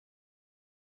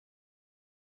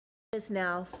It is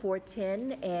now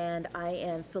 4:10, and I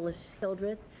am Phyllis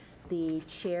Hildreth, the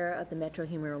chair of the Metro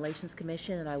Human Relations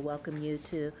Commission, and I welcome you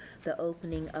to the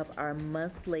opening of our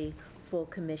monthly full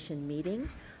commission meeting.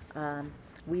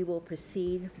 We will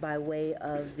proceed by way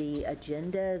of the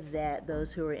agenda that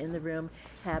those who are in the room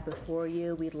have before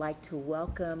you. We'd like to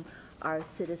welcome our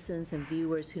citizens and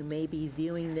viewers who may be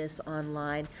viewing this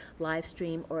online, live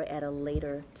stream, or at a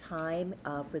later time.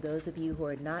 For those of you who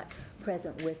are not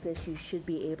present with us, you should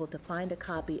be able to find a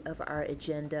copy of our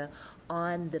agenda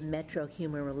on the Metro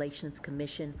Human Relations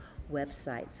Commission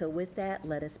website. So with that,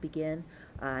 let us begin.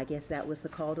 I guess that was the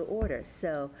call to order.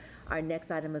 So our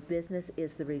next item of business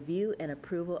is the review and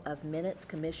approval of minutes.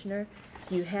 Commissioner,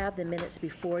 you have the minutes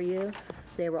before you.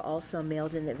 They were also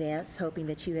mailed in advance, hoping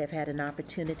that you have had an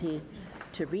opportunity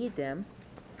to read them.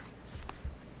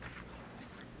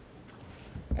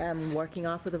 I'm working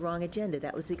off of the wrong agenda.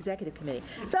 That was the executive committee.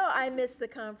 So I missed the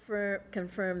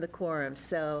confirm the quorum.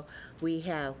 So we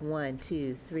have 1,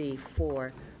 2, 3,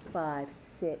 4, 5,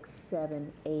 6,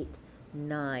 7, 8,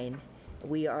 9.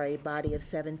 We are a body of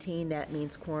 17. That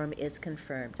means quorum is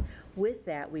confirmed. With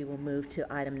that, we will move to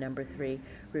item number 3,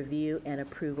 review and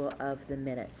approval of the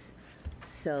minutes.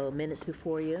 So minutes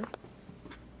before you.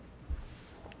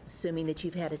 Assuming that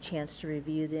you've had a chance to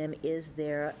review them, is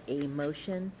there a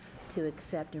motion to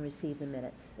accept and receive the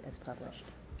minutes as published?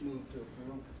 Move to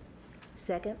approve.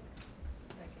 Second?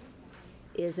 Second.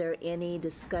 Is there any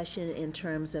discussion in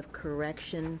terms of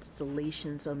corrections,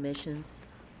 deletions, omissions,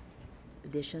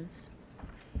 additions?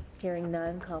 Hearing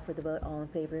none, call for the vote. All in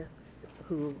favor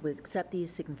who would accept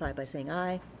these signify by saying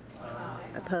aye. Aye.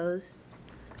 Opposed?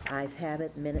 Ayes have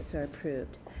it. Minutes are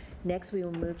approved. Next, we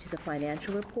will move to the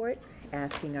financial report,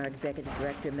 asking our Executive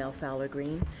Director, Mel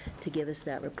Fowler-Green, to give us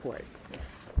that report.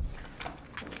 Yes.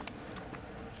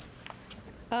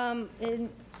 In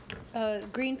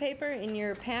green paper in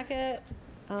your packet,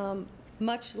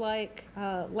 much like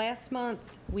last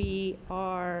month, we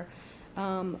are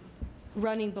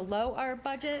running below our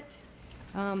budget.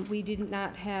 We did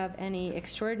not have any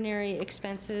extraordinary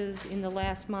expenses in the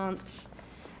last month.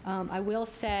 I will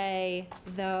say,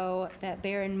 though, that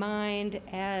bear in mind,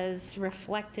 as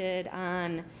reflected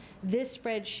on this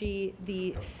spreadsheet,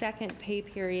 the second pay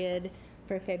period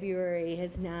for February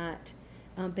has not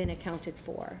been accounted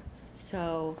for.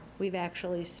 So we've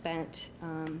actually spent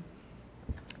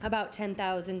about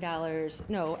 $10,000,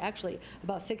 no, actually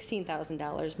about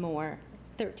 $16,000 more,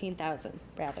 $13,000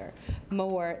 rather,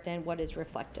 more than what is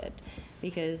reflected,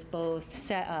 because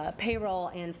both payroll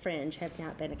and fringe have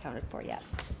not been accounted for yet.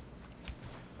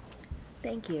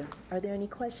 Thank you. Are there any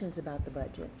questions about the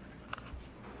budget?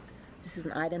 This is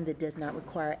an item that does not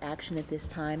require action at this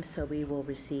time, so we will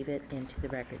receive it into the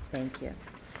record. Thank you.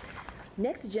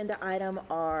 Next agenda item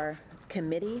are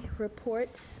committee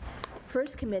reports.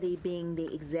 First committee being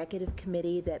the executive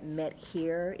committee that met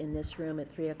here in this room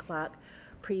at 3 o'clock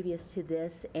previous to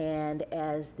this, and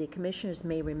as the commissioners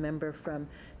may remember from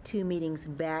 2 meetings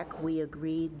back, we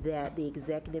agreed that the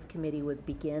executive committee would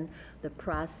begin the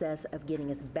process of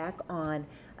getting us back on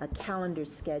a calendar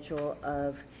schedule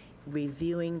of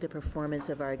reviewing the performance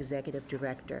of our executive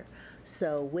director.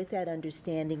 So with that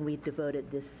understanding, we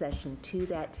devoted this session to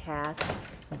that task.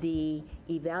 The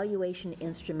evaluation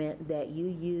instrument that you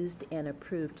used and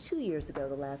approved 2 years ago,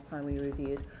 the last time we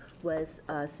reviewed, was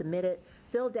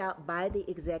filled out by the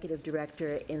executive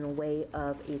director in a way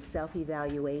of a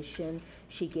self-evaluation.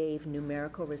 She gave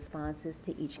numerical responses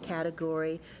to each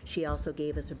category. She also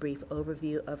gave us a brief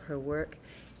overview of her work.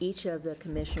 Each of the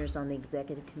commissioners on the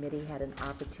executive committee had an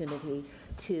opportunity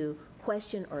to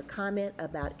question or comment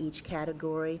about each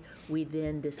category. We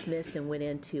then dismissed and went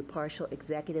into partial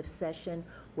executive session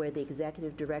where the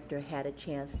executive director had a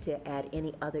chance to add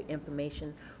any other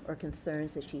information or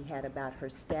concerns that she had about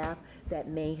her staff that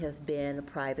may have been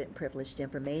private and privileged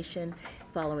information.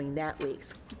 Following that, we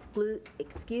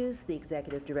excused the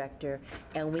executive director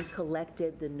and we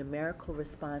collected the numerical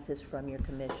responses from your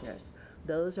commissioners.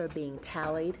 Those are being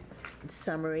tallied and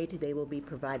summaried. They will be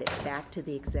provided back to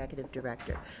the executive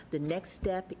director. The next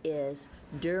step is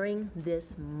during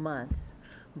this month,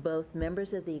 both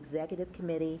members of the executive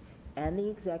committee and the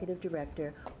executive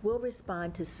director will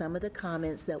respond to some of the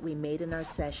comments that we made in our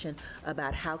session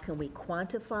about how can we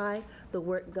quantify the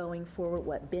work going forward,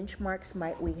 what benchmarks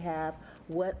might we have,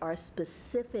 what are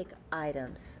specific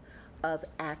items of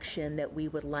action that we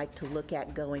would like to look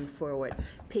at going forward,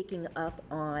 picking up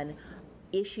on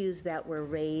issues that were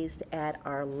raised at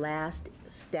our last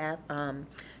staff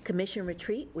commission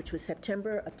retreat, which was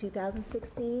September of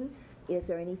 2016. Is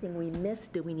there anything we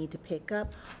missed? Do we need to pick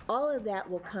up? All of that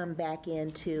will come back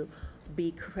into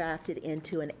be crafted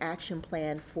into an action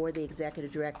plan for the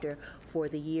executive director for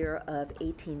the year of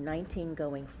 18-19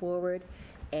 going forward.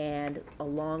 And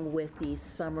along with the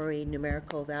summary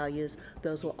numerical values,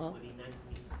 those will all, 2019,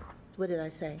 what did I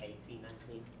say? 18,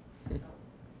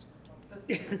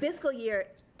 Fiscal year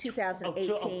fiscal year.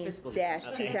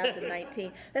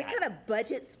 2018-2019. That's kind of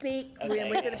budget speak. Okay.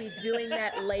 We're going to be doing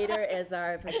that later as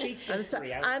our. I teach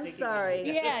history. I was I'm thinking sorry.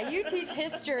 Yeah, you teach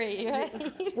history,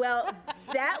 right? Well,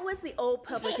 that was the old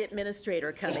public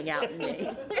administrator coming out in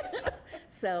me.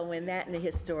 So when that and the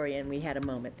historian, we had a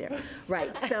moment there.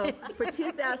 Right, so for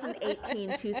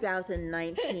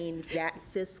 2018-2019, that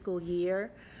fiscal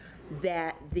year,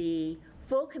 that the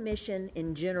full commission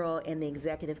in general and the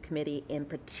executive committee in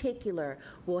particular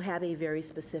will have a very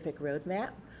specific roadmap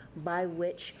by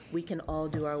which we can all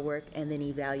do our work and then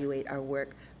evaluate our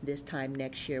work this time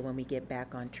next year when we get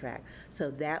back on track. So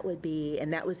that would be,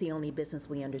 and that was the only business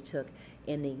we undertook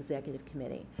in the executive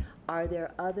committee. Are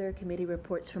there other committee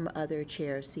reports from other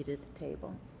chairs seated at the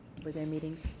table? Were there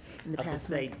meetings in the I'll past just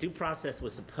say month? due process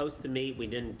was supposed to meet. We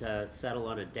didn't settle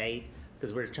on a date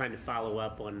because we're trying to follow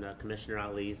up on Commissioner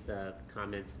Ali's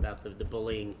comments about the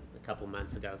bullying a couple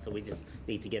months ago. So we just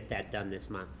need to get that done this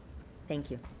month. Thank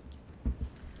you.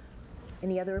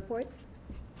 Any other reports?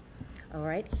 All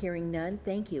right, hearing none,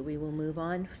 thank you. We will move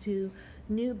on to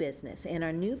new business. And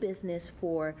our new business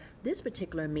for this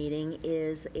particular meeting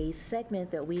is a segment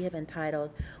that we have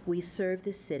entitled, We Serve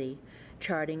the City,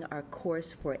 Charting Our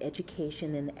Course for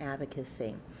Education and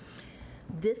Advocacy.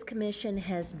 This commission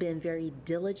has been very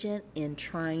diligent in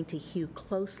trying to hew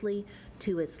closely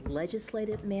to its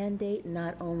legislative mandate,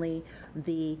 not only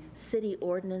the city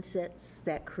ordinances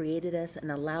that created us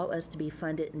and allow us to be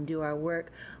funded and do our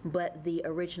work, but the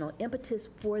original impetus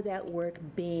for that work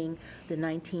being the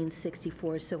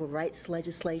 1964 Civil Rights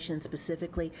legislation,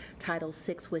 specifically Title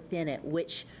VI within it,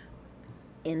 which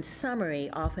in summary,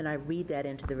 often I read that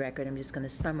into the record, I'm just going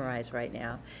to summarize right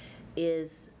now,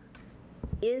 is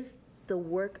the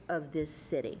work of this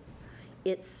city,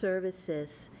 its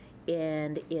services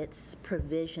and its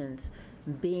provisions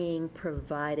being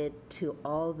provided to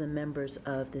all the members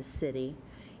of the city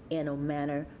in a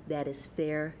manner that is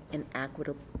fair and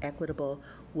equitable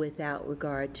without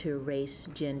regard to race,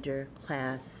 gender,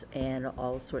 class, and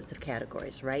all sorts of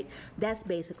categories, right? That's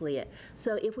basically it.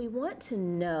 So if we want to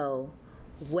know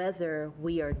whether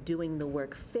we are doing the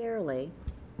work fairly,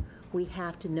 we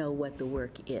have to know what the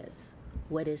work is.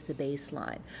 What is the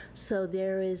baseline? So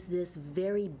there is this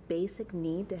very basic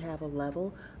need to have a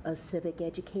level of civic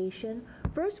education.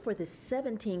 First, for the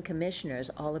 17 commissioners,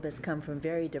 all of us come from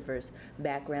very diverse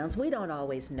backgrounds. We don't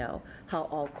always know how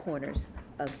all corners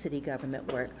of city government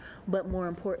work, but more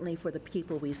importantly for the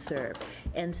people we serve.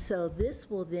 And so this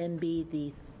will then be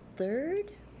the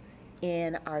third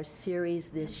in our series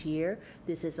this year.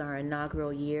 This is our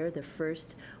inaugural year. The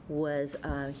first was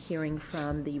hearing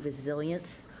from the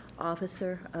resilience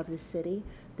officer of the city,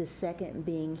 the second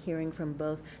being hearing from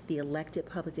both the elected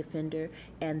public defender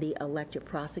and the elected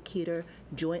prosecutor,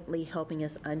 jointly helping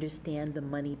us understand the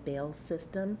money bail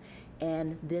system.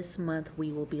 And this month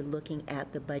we will be looking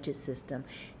at the budget system.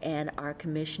 And our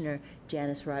commissioner,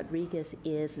 Janice Rodriguez,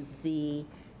 is the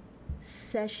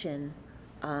session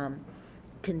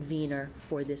convener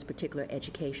for this particular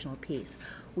educational piece.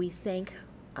 We thank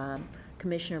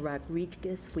Commissioner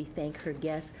Rodriguez, we thank her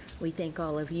guests, we thank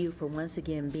all of you for once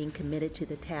again being committed to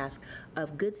the task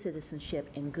of good citizenship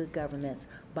and good governance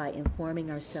by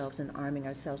informing ourselves and arming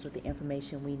ourselves with the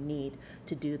information we need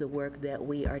to do the work that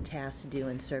we are tasked to do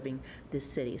in serving this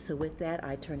city. So with that,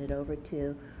 I turn it over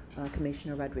to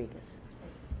Commissioner Rodriguez.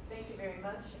 Thank you very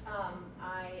much.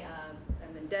 I am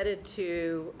indebted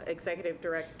to Executive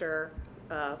Director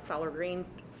Fowler Green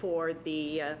for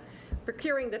the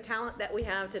procuring the talent that we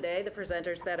have today, the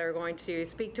presenters that are going to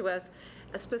speak to us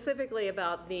specifically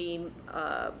about the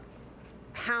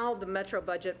how the Metro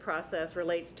budget process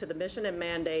relates to the mission and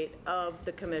mandate of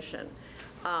the commission.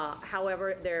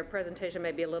 However, their presentation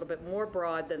may be a little bit more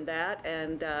broad than that,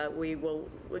 and we will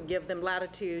give them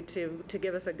latitude to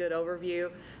give us a good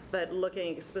overview, but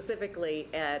looking specifically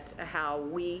at how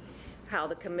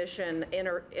the commission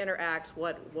interacts,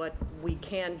 what we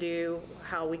can do,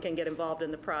 how we can get involved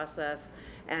in the process,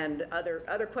 and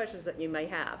other questions that you may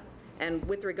have. And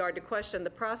with regard to question, the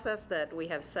process that we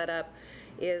have set up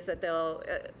is that they'll,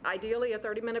 ideally a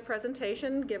 30-minute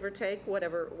presentation, give or take,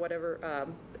 whatever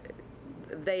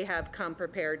they have come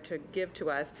prepared to give to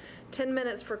us. 10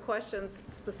 minutes for questions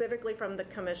specifically from the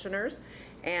commissioners,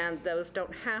 and those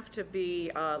don't have to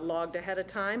be logged ahead of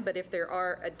time, but if there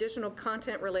are additional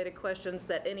content-related questions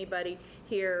that anybody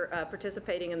here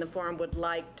participating in the forum would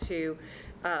like to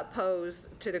pose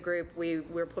to the group,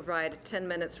 we'll provide 10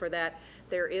 minutes for that.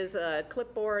 There is a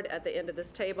clipboard at the end of this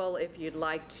table if you'd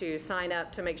like to sign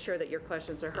up to make sure that your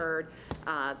questions are heard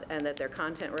and that they're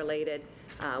content related.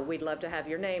 We'd love to have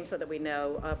your name so that we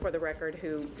know for the record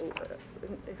who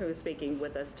is speaking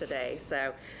with us today.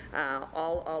 So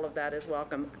all of that is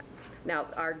welcome. Now,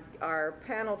 our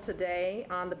panel today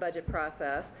on the budget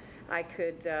process, I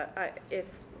could,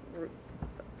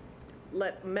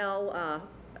 let Mel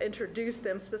introduce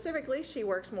them specifically. She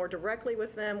works more directly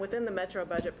with them within the Metro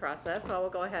budget process, so I will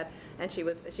go ahead, and she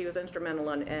was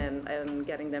instrumental in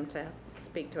getting them to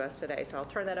speak to us today. So I'll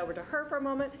turn that over to her for a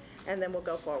moment, and then we'll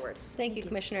go forward. Thank you,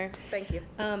 Commissioner. Thank you.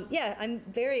 Yeah, I'm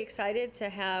very excited to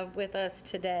have with us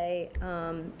today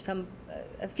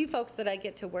a few folks that I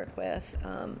get to work with.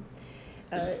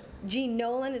 Jean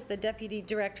Nolan is the Deputy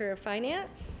Director of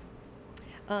Finance.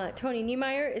 Tony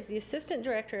Niemeyer is the Assistant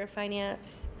Director of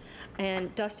Finance.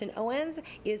 And Dustin Owens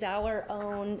is our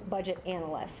own budget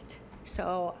analyst.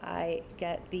 So I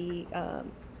get the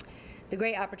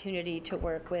great opportunity to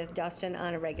work with Dustin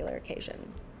on a regular occasion.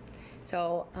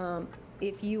 So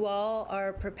if you all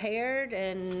are prepared,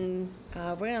 and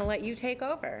we're going to let you take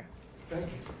over. Thank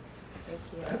you. Thank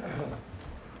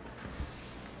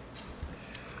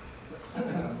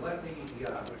you. Let me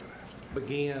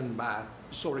begin by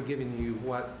sort of giving you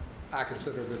what I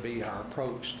consider to be our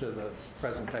approach to the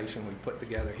presentation we put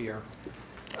together here.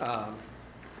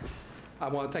 I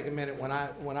want to take a minute, when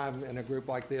I'm in a group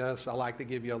like this, I like to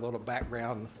give you a little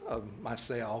background of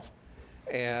myself,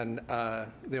 and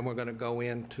then we're going to go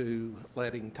into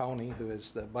letting Tony, who is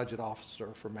the budget officer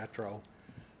for Metro,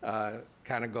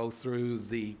 kind of go through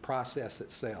the process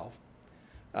itself.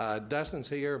 Dustin's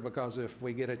here because if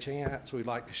we get a chance, we'd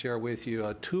like to share with you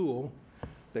a tool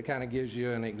that kind of gives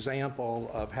you an example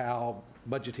of how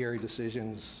budgetary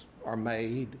decisions are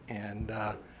made, and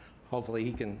hopefully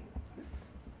he can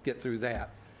get through that.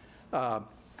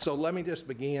 So let me just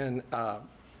begin,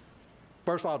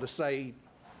 first of all, to say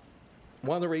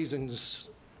one of the reasons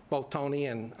both Tony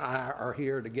and I are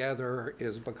here together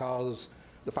is because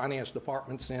the finance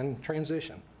department's in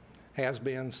transition, has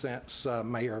been since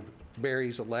Mayor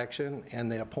Berry's election and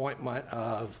the appointment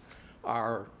of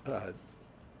our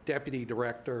Deputy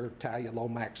Director, Talia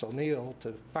Lomax O'Neill,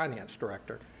 to Finance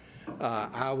Director.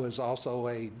 I was also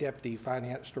a Deputy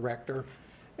Finance Director,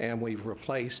 and we've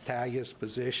replaced Talia's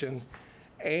position.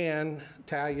 And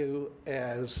Talia,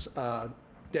 as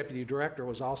Deputy Director,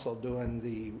 was also doing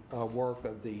the work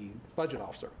of the Budget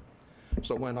Officer.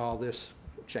 So when all this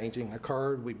changing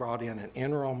occurred, we brought in an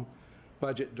interim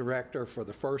Budget Director for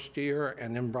the first year,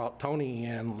 and then brought Tony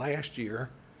in last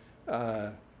year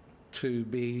to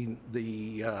be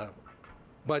the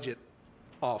budget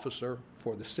officer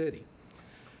for the city.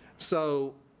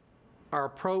 So our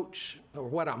approach, or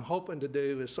what I'm hoping to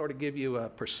do, is sort of give you a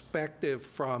perspective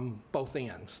from both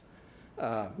ends.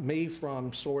 Me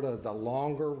from sort of the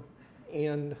longer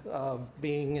end of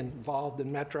being involved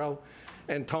in Metro,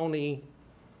 and Tony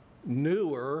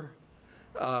newer,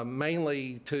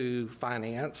 mainly to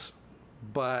finance,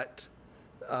 but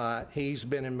he's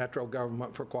been in Metro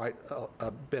government for quite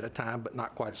a bit of time, but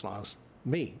not quite as long as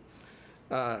me.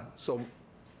 So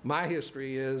my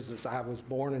history is I was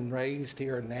born and raised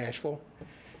here in Nashville,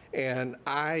 and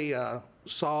I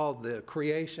saw the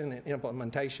creation and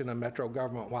implementation of Metro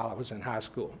government while I was in high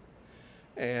school.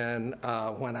 And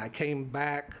when I came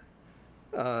back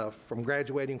from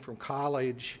graduating from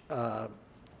college,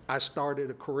 I started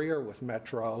a career with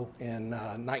Metro in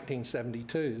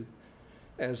 1972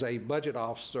 as a budget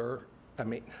officer,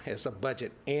 as a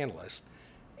budget analyst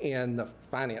in the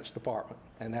finance department,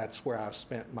 and that's where I've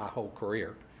spent my whole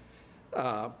career.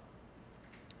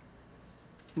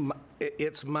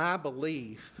 It's my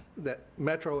belief that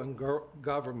Metro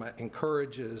government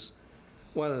encourages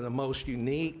one of the most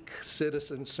unique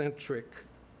citizen-centric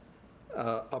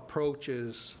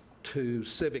approaches to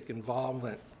civic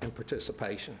involvement and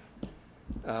participation.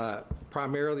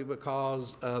 Primarily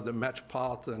because of the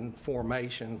metropolitan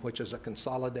formation, which is a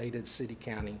consolidated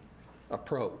city-county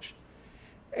approach.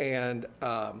 And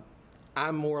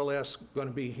I'm more or less going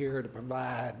to be here to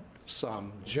provide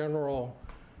some general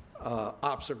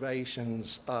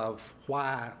observations of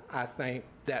why I think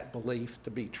that belief to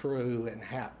be true and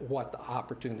what the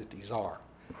opportunities are.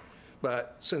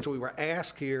 But since we were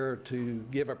asked here to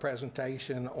give a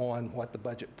presentation on what the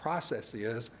budget process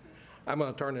is, I'm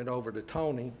going to turn it over to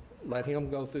Tony, let him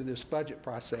go through this budget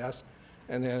process,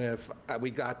 and then if we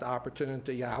got the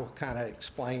opportunity, I'll kind of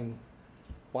explain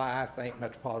why I think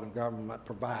metropolitan government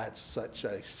provides such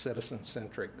a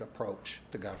citizen-centric approach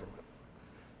to government.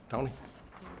 Tony?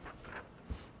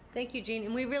 Thank you, Jean,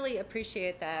 and we really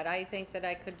appreciate that. I think that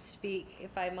I could speak,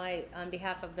 if I might, on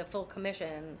behalf of the full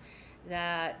commission,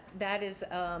 that that is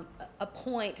a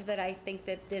point that I think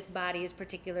that this body is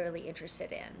particularly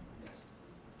interested in.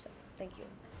 So, thank you.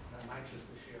 I'm anxious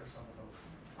to share some of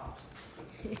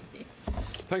those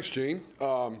topics. Thanks, Gene.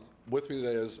 With me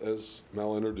today, as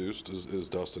Mel introduced, is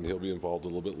Dustin. He'll be involved a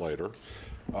little bit later.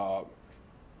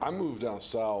 I moved down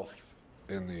south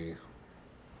in the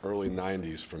early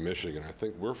 90s from Michigan. I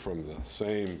think we're from the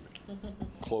same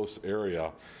close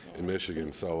area in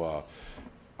Michigan. So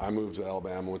I moved to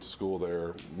Alabama, went to school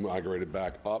there, migrated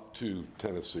back up to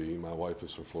Tennessee. My wife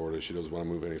is from Florida. She doesn't want to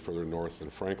move any further north than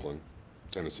Franklin,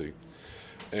 Tennessee.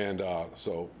 And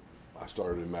so I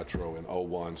started in Metro in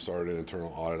 '01, started in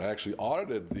internal audit. I actually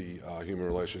audited the Human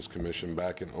Relations Commission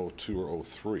back in '02 or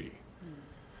 '03.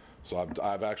 So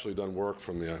I've actually done work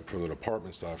from the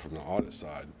department side, from the audit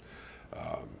side.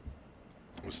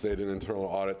 Stayed in internal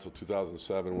audit till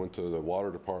 2007, went to the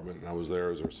water department, and I was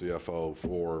there as their CFO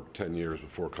for 10 years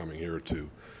before coming here to,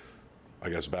 I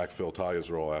guess, backfill Talia's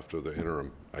role after the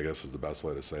interim, I guess is the best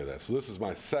way to say that. So this is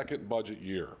my second budget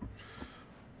year.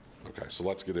 Okay, so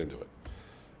let's get into it.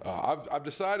 I've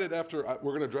decided we're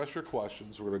going to address your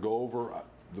questions. We're going to go over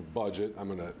the budget. I'm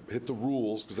going to hit the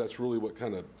rules because that's really what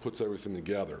kind of puts everything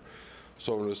together.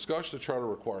 So I'm going to discuss the charter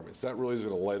requirements. That really is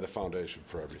going to lay the foundation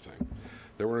for everything.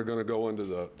 Then we're going to go into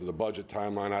the budget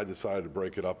timeline. I decided to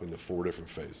break it up into 4 different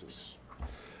phases.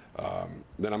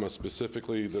 Then I'm going to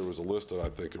specifically, there was a list of, I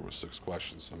think it was 6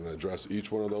 questions. I'm going to address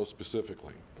each one of those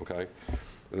specifically, okay?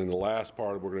 And then the last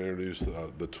part, we're going to introduce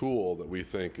the tool that we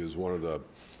think is one of the,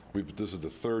 this is the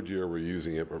 3rd year we're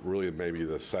using it, but really maybe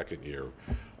the 2nd year.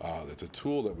 It's a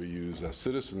tool that we use that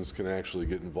citizens can actually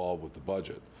get involved with the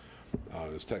budget.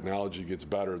 As technology gets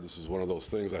better, this is one of those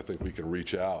things I think we can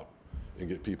reach out and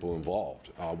get people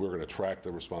involved. We're going to track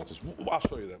the responses. I'll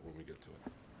show you that when we get to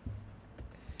it.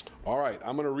 All right,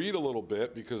 I'm going to read a little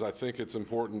bit because I think it's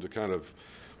important to kind of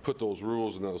put those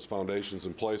rules and those foundations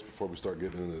in place before we start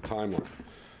getting into the timeline.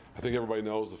 I think everybody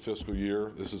knows the fiscal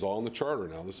year. This is all in the charter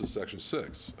now. This is section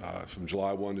 6, from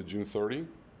July 1 to June 30.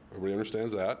 Everybody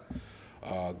understands that.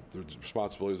 The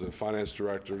responsibilities of the finance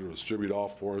director to distribute all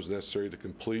forms necessary to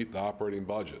complete the operating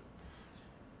budget.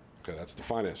 Okay, that's the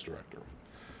finance director.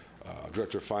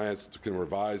 Director of Finance can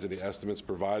revise any estimates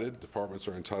provided. Departments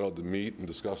are entitled to meet and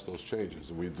discuss those changes,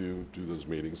 and we do those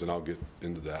meetings, and I'll get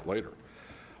into that later.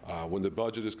 When the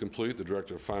budget is complete, the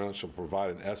Director of Finance shall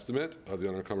provide an estimate of the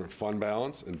unencumbered fund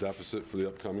balance and deficit for the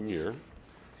upcoming year.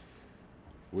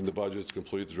 When the budget is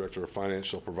complete, the Director of Finance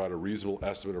shall provide a reasonable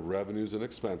estimate of revenues and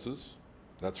expenses.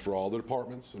 That's for all the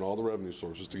departments and all the revenue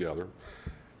sources together.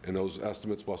 And those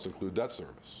estimates must include debt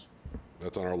service.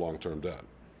 That's on our long-term debt.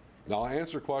 Now, I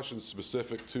answer questions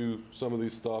specific to some of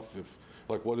these stuff,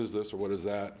 like what is this or what is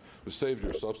that, but save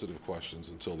your substantive questions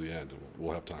until the end, and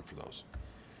we'll have time for those.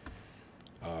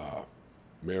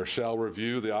 Mayor shall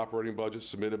review the operating budget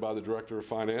submitted by the Director of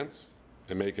Finance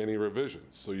and make any revisions.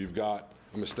 So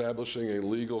I'm establishing a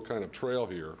legal kind of trail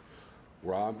here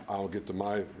where I'll get to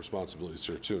my responsibilities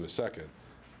here too in a second.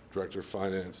 Director of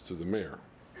Finance to the mayor,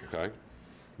 okay?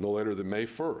 No later than May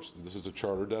 1st, this is a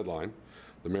charter deadline,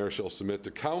 the mayor shall submit to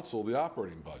council the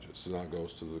operating budget. So now it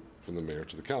goes from the mayor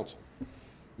to the council.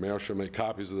 Mayor shall make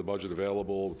copies of the budget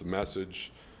available with the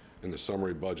message and the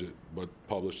summary budget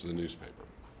published in the newspaper.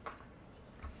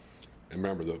 And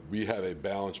remember that we have a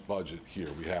balanced budget here.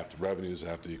 Revenues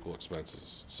have to equal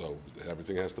expenses. So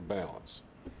everything has to balance.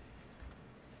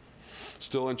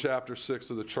 Still in Chapter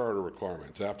 6 of the charter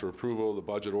requirements, after approval of the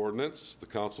budget ordinance, the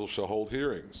council shall hold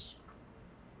hearings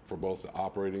for both the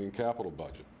operating and capital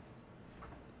budget.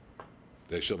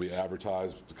 They shall be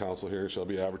advertised, the council hearings shall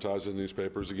be advertised in the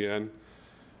newspapers again.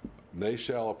 They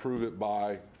shall approve it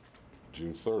by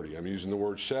June 30. I'm using the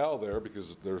word shall there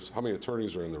because there's, how many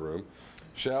attorneys are in the room?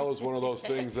 Shall is one of those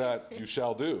things that you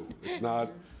shall do. It's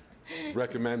not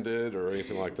recommended or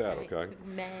anything like that, okay?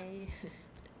 May.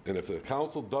 And if the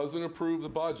council doesn't approve the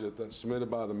budget that's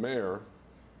submitted by the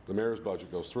mayor's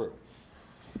budget goes through.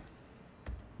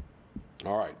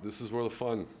 All right, this is where the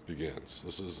fun begins.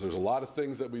 There's a lot of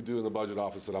things that we do in the budget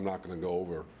office that I'm not going to go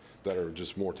over that are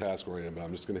just more task-oriented, but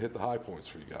I'm just going to hit the high points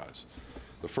for you guys.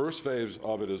 The first phase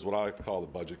of it is what I like to call the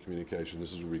budget communication.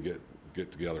 This is where we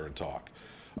get together and talk.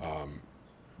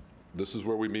 This is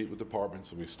where we meet with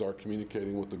departments and we start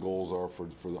communicating what the goals are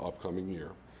for the upcoming year.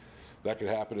 That could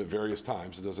happen at various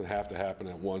times. It doesn't have to happen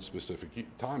at one specific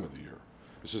time of the year.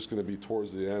 It's just going to be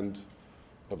towards the end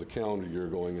of the calendar year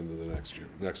going into the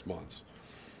next months.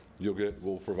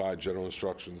 We'll provide general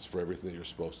instructions for everything that you're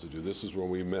supposed to do. This is when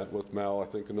we met with Mel, I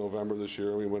think in November this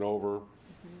year, we went over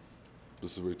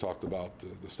This is where we talked about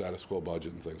the status quo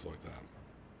budget and things like that.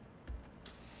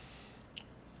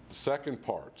 The second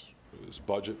part is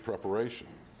budget preparation.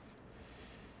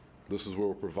 This is where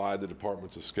we'll provide the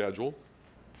departments a schedule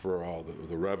for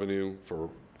the revenue, for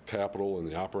capital and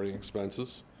the operating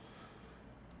expenses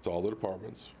to all the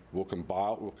departments. We'll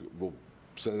compile, we'll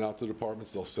send it out to the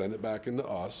departments. They'll send it back into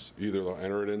us. Either they'll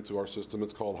enter it into our system.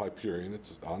 It's called Hyperion.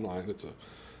 It's online. It's a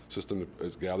system to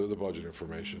gather the budget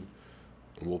information.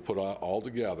 And we'll put it all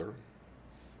together.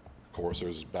 Of course,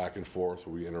 there's back and forth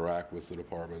where we interact with the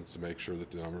departments to make sure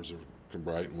that the numbers are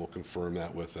right, and we'll confirm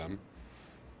that with them.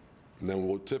 And then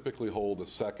we'll typically hold a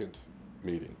second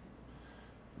meeting.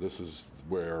 This is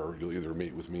where you'll either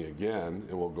meet with me again,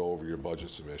 and we'll go over your budget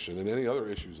submission and any other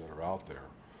issues that are out there,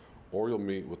 or you'll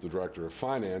meet with the Director of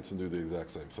Finance and do the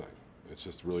exact same thing. It's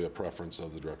just really a preference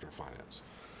of the Director of Finance.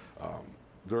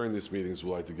 During these meetings, we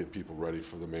like to get people ready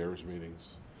for the mayor's meetings,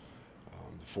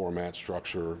 the format,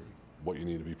 structure, what you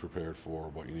need to be prepared for,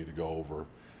 what you need to go over.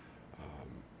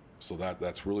 So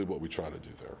that's really what we try to do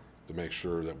there, to make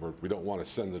sure that we don't want to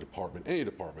send the department, any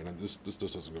department, and this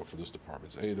doesn't go for this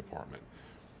department, it's any department,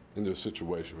 into a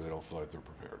situation where they don't feel like they're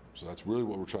prepared. So that's really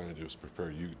what we're trying to do, is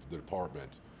prepare you, the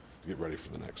department, to get ready for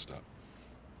the next step.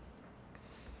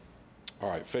 All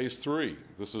right, phase 3.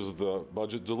 This is the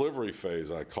budget delivery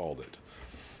phase, I called it.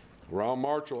 Around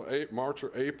March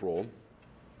or April,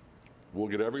 we'll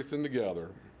get everything together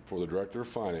for the Director of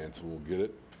Finance, and we'll get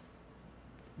it.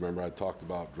 Remember I talked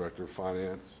about Director of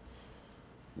Finance,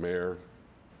 Mayor,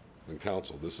 and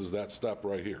Council. This is that step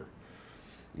right here.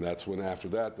 And that's when, after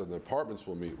that, the departments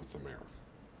will meet with the mayor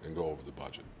and go over the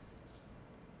budget.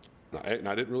 Now, and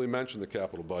I didn't really mention the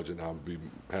capital budget, and I'll be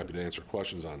happy to answer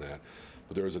questions on that.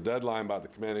 But there is a deadline by the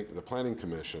Planning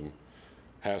Commission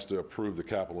has to approve the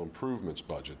capital improvements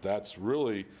budget. That's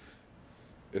really,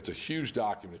 it's a huge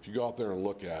document. If you go out there and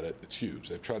look at it, it's huge.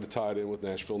 They've tried to tie it in with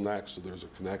Nashville Next, so there's a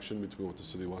connection between what the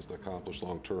city wants to accomplish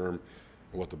long term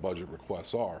and what the budget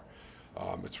requests are.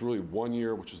 It's really 1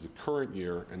 year, which is the current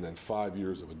year, and then 5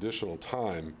 years of additional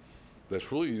time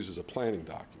that's really used as a planning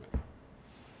document.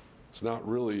 It's not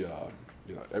really,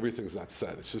 everything's not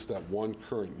set. It's just that one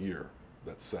current year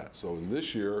that's set. So in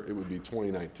this year, it would be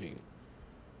 2019.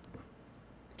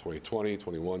 2020,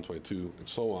 21, 22, and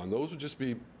so on. Those would just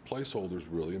be placeholders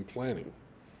really in planning.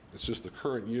 It's just the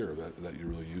current year that you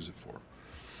really use it for.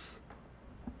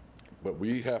 But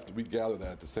we gather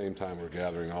that at the same time we're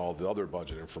gathering all the other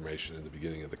budget information in the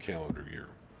beginning of the calendar year.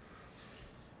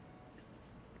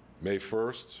 May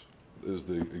 1st is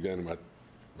again,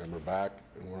 remember back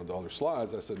in one of the other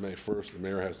slides, I said May 1st, the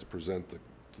mayor has to present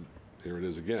here it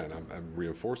is again, I'm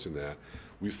reinforcing that.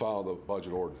 We file the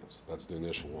budget ordinance. That's the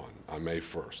initial one on May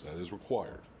 1st. That is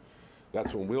required.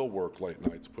 That's when we'll work late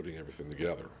nights putting everything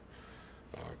together,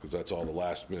 because that's all the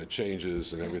last minute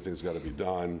changes and everything's got to be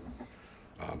done.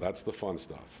 That's the fun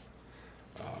stuff.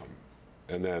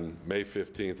 And then May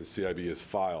 15th, the CIB is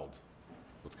filed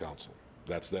with council.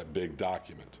 That's that big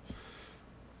document.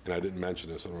 And I didn't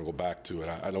mention this, I'm going to go back to it.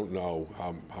 I don't know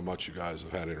how much you guys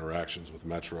have had interactions with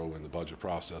Metro in the budget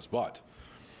process, but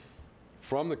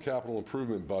from the capital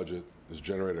improvement budget is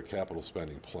generated a capital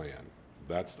spending plan.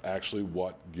 That's actually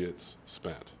what gets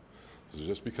spent. So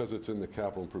just because it's in the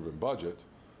capital improvement budget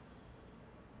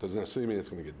doesn't necessarily mean it's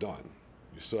going to get done.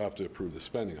 You still have to approve the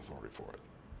spending authority for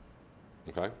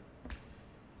it. Okay?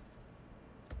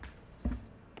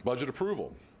 Budget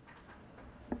approval.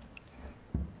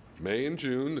 May and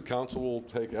June, the council will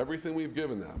take everything we've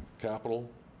given them, capital,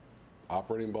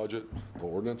 operating budget, the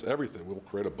ordinance, everything. We'll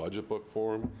create a budget book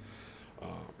for them,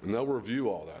 and they'll review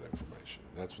all that information.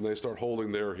 That's when they start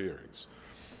holding their hearings.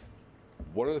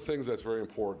 One of the things that's very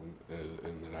important,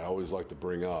 and that I always like to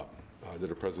bring up, I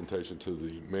did a presentation to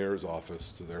the mayor's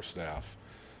office, to their staff,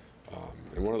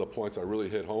 and one of the points I really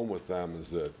hit home with them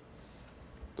is that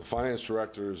the finance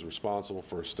director is responsible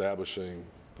for establishing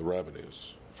the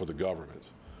revenues for the government.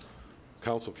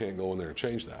 Council can't go in there and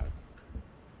change that.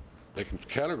 They can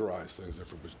categorize things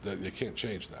different, but they can't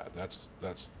change that.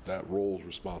 That's that role's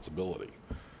responsibility.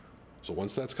 So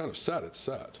once that's kind of set, it's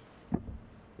set.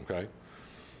 Okay?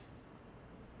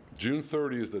 June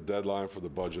 30 is the deadline for the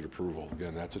budget approval.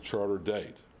 Again, that's a charter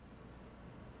date.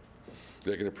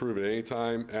 They can approve it any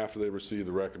time after they receive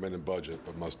the recommended budget,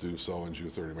 but must do so in June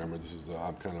 30. Remember, this is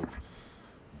I'm kind of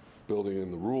building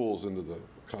in the rules into the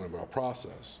kind of our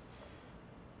process.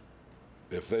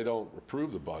 If they don't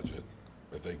approve the budget,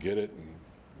 if they get it in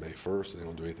May 1st and they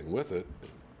don't do anything with it,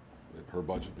 her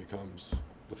budget becomes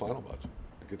the final budget.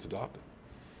 It gets adopted.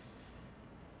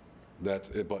 That's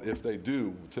it. But if they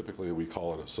do, typically we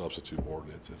call it a substitute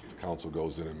ordinance if the council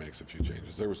goes in and makes a few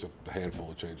changes. There was a handful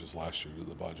of changes last year to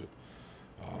the budget.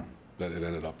 that it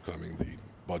ended up becoming the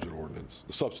budget ordinance,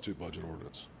 the substitute budget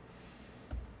ordinance.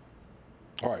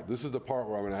 All right, this is the part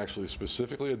where I'm going to actually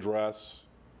specifically address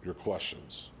your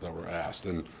questions that were asked.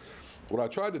 And what I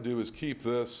tried to do is keep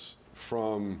this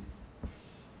from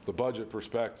the budget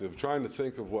perspective, trying to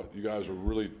think of what you guys were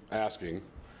really asking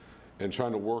and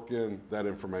trying to work in that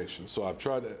information. So I've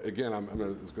tried to, again, I'm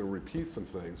going to repeat some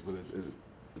things, but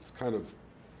it's kind of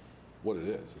what it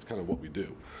is. It's kind of what we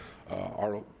do.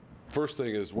 Our first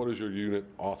thing is, what is your unit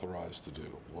authorized to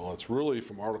do? Well, it's really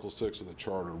from Article 6 of the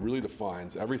Charter, really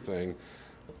defines everything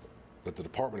that the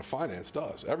Department of Finance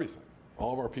does, everything.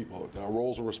 All of our people, our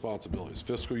roles and responsibilities,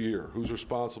 fiscal year, who's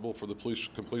responsible for the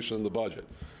completion of the budget.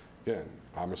 Again,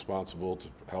 I'm responsible to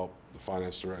help the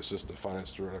finance director, assist the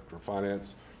finance director of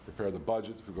finance, prepare the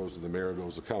budget. If it goes to the mayor, it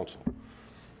goes to council.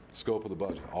 Scope of the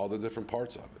budget, all the different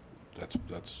parts of it.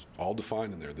 That's all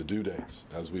defined in there. The due dates,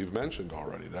 as we've mentioned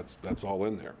already, that's all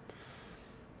in there.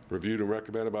 Reviewed and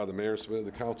recommended by the mayor, submitted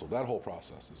to the council. That whole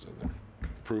process is in there.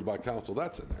 Approved by council,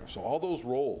 that's in there. So all those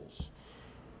roles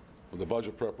of the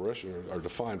budget preparation are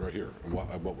defined right here and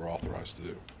what we're authorized to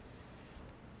do.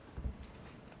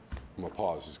 I'm going to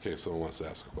pause just in case someone wants to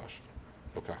ask a question.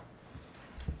 Okay.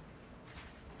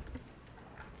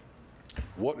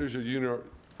 What is your unit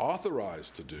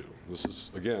authorized to do? This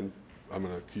is, again, I'm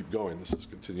going to keep going. This is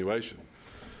continuation.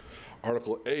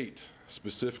 Article 8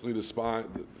 specifically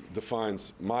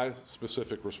defines my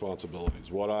specific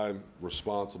responsibilities, what I'm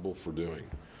responsible for doing.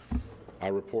 I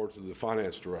report to the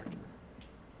finance director,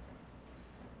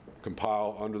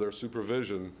 compile under their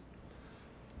supervision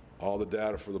all the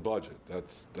data for the budget.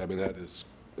 It's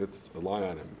a line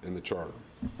item in the charter.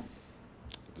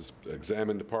 Just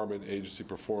examine department agency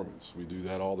performance. We do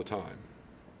that all the time.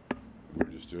 We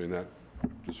were just doing that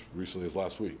just recently as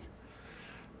last week.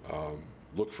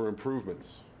 Look for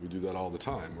improvements. We do that all the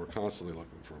time. We're constantly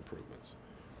looking for improvements.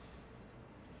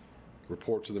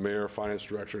 Report to the mayor, finance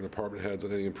director, and department heads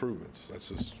on any improvements. That's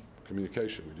just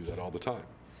communication. We do that all the time.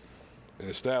 And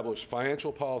establish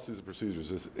financial policies and procedures.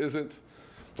 This isn't,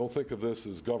 don't think of this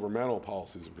as governmental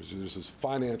policies and procedures. This is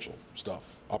financial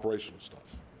stuff, operational stuff.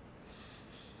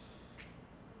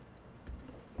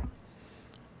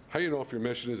 How do you know if your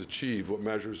mission is achieved? What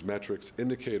measures, metrics,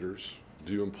 indicators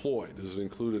do you employ? Does it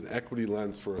include an equity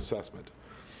lens for assessment?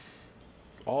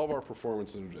 All of our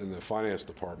performance in the finance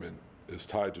department is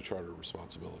tied to charter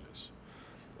responsibilities.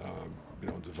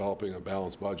 Developing a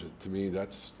balanced budget, to me,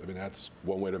 that's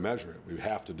one way to measure it. We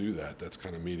have to do that. That's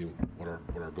kind of meeting what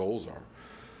our goals are.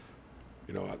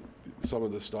 Some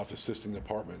of this stuff, assisting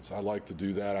departments, I like to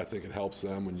do that. I think it helps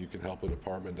them when you can help a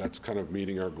department. That's kind of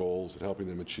meeting our goals and helping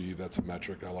them achieve. That's a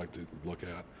metric I like to look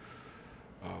at.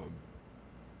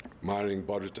 Monitoring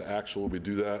budget to actual, we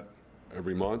do that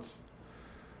every month.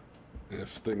 And if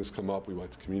things come up, we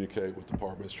like to communicate with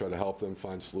departments, try to help them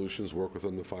find solutions, work with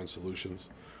them to find solutions.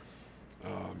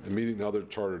 And meeting other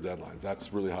charter deadlines.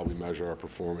 That's really how we measure our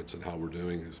performance and how we're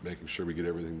doing, is making sure we get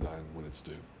everything done when it's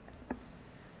due.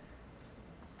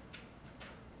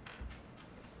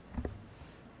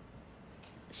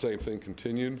 Same thing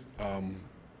continued.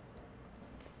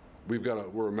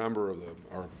 We're a member of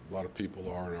a lot of people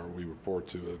are, and we report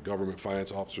to the Government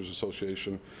Finance Officers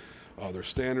Association. There's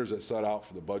standards that set out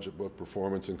for the budget book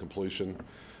performance and completion.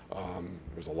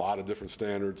 There's a lot of different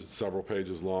standards. It's several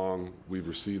pages long. We've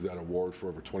received that award for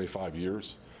over 25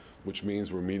 years, which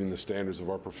means we're meeting the standards of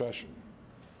our profession.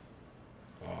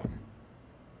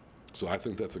 So I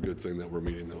think that's a good thing that we're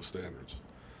meeting those standards.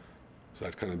 So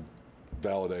that kind of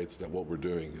validates that what we're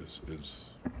doing is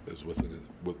within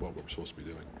with what we're supposed to be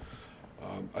doing.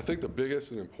 I think the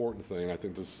biggest and important thing, I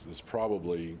think this is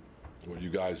probably what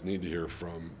you guys need to hear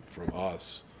from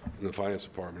us in the finance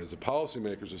department, is the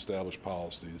policymakers establish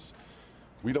policies.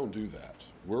 We don't do that.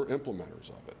 We're implementers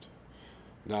of it.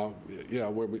 Now, yeah,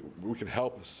 we can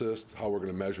help assist how we're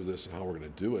going to measure this and how we're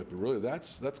going to do it, but really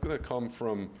that's going to come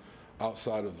from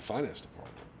outside of the finance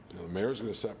department. The mayor's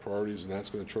going to set priorities, and that's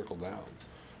going to trickle down.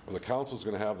 Or the council's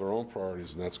going to have their own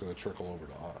priorities, and that's going to trickle over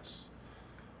to us.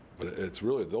 But it's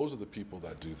really, those are the people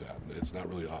that do that. It's not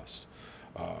really us.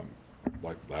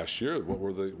 Like last year,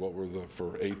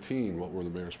 for 18, what were the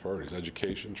mayor's priorities?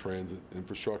 Education, transit,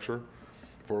 infrastructure,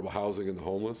 affordable housing and the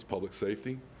homeless, public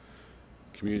safety,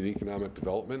 community and economic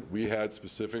development. We had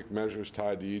specific measures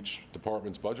tied to each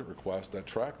department's budget request that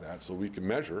track that, so we can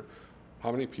measure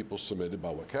how many people submitted by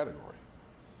what category.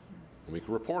 And we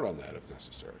can report on that if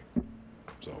necessary.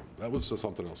 So that was just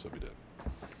something else that we did.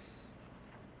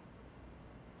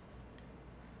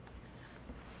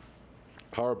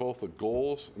 How are both the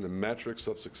goals and the metrics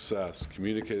of success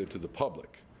communicated to the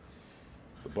public?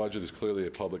 The budget is clearly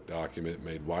a public document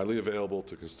made widely available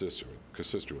to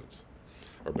constituents.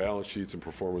 Our balance sheets and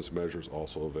performance measures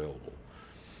also available.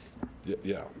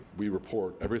 Yeah, we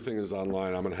report. Everything is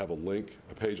online. I'm going to have a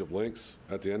page of links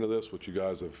at the end of this, which you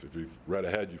guys have, if you've read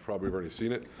ahead, you've probably already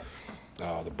seen it.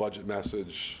 The budget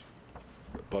message,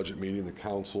 budget meeting, the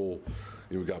council.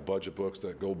 You know, we've got budget books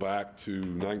that go back to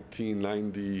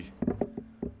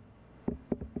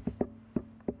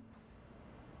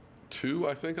 1992,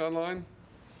 I think, online.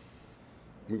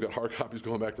 We've got hard copies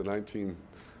going back to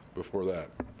before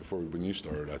when you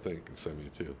started, I think, in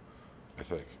 72, I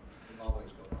think. Always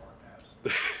go to archives.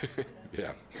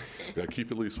 Yeah,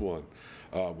 keep at least one.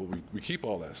 But we keep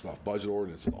all that stuff, budget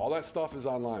ordinances, all that stuff is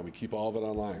online. We keep all of it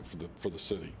online for the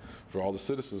city, for all the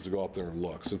citizens to go out there and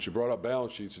look. Since you brought up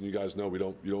balance sheets, and you guys know you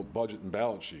don't budget in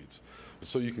balance sheets, but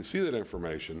so you can see that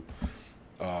information.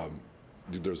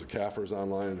 There's a CAFRs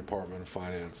online in the Department of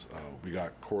Finance. We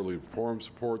got quarterly performance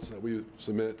reports that we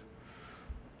submit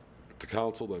to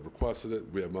council. They've requested it.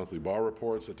 We have monthly bar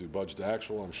reports that do budget to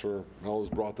actual. I'm sure Mel has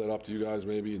brought that up to you guys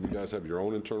maybe, and you guys have your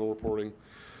own internal reporting.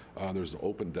 There's the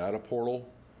open data portal.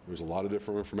 There's a lot of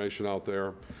different information out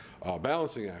there.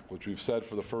 Balancing Act, which we've said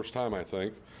for the first time, I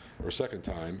think, or second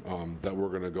time, that we're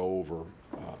going to go over.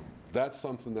 That's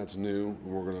something that's new.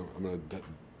 I'm going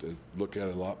to look at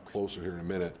it a lot closer here in a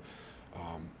minute.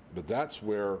 But that's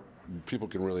where people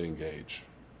can really engage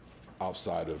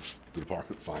outside of the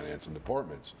Department of Finance and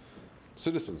departments.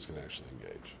 Citizens can actually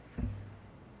engage.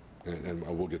 And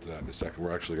we'll get to that in a second.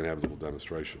 We're actually going to have a little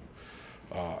demonstration.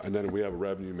 And then we have a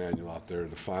revenue manual out there that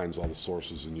defines all the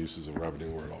sources and uses of revenue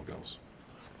and where it all goes.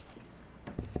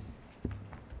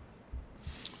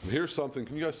 And here's something.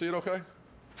 Can you guys see it okay?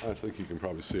 I think you can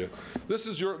probably see it. This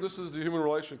is the Human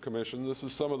Relations Commission. This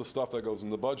is some of the stuff that goes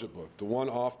in the budget book. The one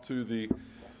off to the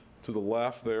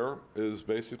left there is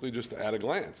basically just at a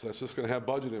glance. That's just going to have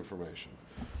budget information.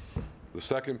 The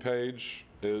second page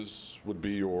would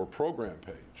be your program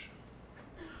page.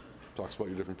 Talks about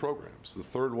your different programs. The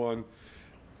third one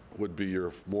would be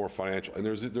your more financial. And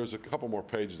there's a couple more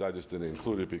pages I just didn't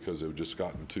include it because it would just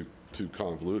gotten too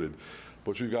convoluted.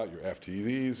 But you've got your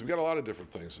FTEs. We've got a lot of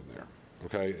different things in there.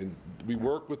 Okay, and we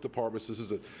work with departments. This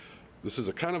is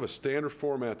a kind of a standard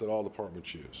format that all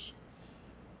departments use.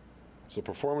 So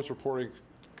performance reporting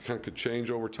could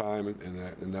change over time,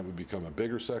 and that would become a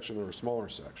bigger section or a smaller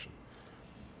section.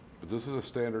 But this is a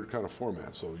standard kind of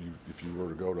format. So if you were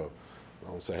to go to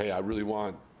say, hey, I really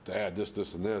want to add this,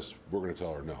 this, and this, we're going to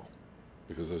tell her no,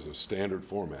 because there's a standard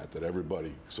format that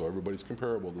so everybody's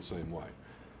comparable the same way.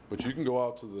 But you can go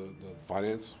out to the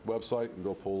finance website and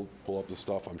go pull up the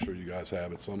stuff. I'm sure you guys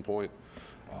have at some point,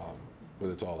 but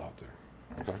it's all out there.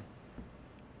 Okay.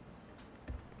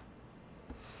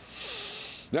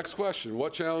 Next question: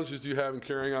 what challenges do you have in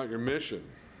carrying out your mission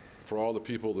for all the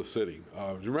people of the city?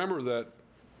 You remember that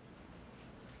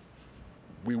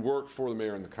we work for the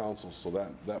mayor and the council, so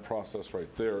that process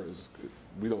right there is,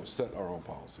 we don't set our own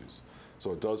policies.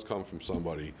 So it does come from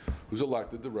somebody who's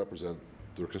elected to represent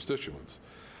their constituents.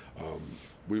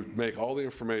 We make all the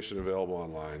information available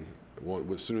online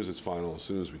as soon as it's final, as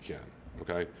soon as we can.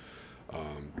 Okay.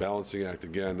 Balancing Act,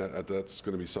 again, that's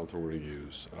going to be something we're going to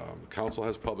use. The council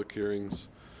has public hearings.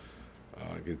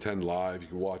 You can attend live. You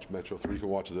can watch Metro 3. You can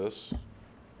watch this.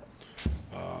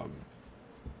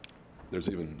 There's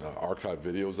even archived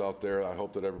videos out there. I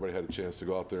hope that everybody had a chance to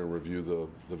go out there and review the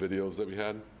videos that we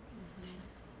had.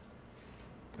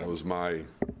 That was my, I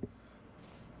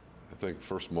think,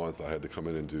 first month I had to come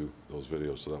in and do those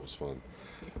videos, so that was fun.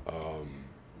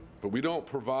 But we don't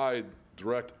provide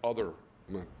direct other,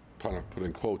 I'm going to kind of put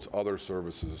in quotes, other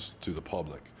services to the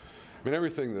public. I mean,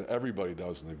 everything that everybody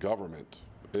does in the government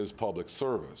is public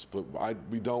service, but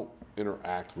we don't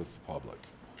interact with the public,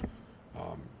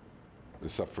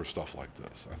 except for stuff like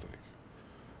this, I think.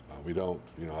 We don't,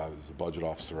 as a budget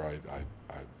officer, I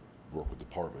work with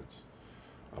departments.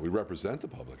 We represent the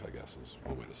public, I guess, is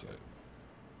one way to say it.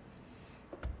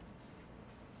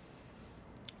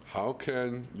 How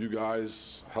can you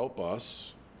guys help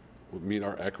us meet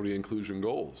our equity inclusion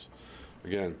goals?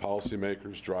 Again,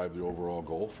 policymakers drive the overall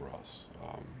goal for us.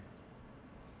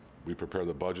 We prepare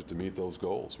the budget to meet those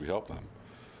goals. We help them.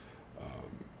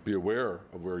 Be aware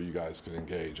of where you guys can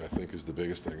engage, I think, is the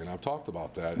biggest thing. And I've talked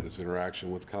about that, is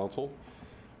interaction with council.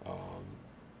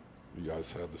 You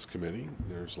guys have this committee.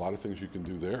 There's a lot of things you can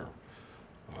do there.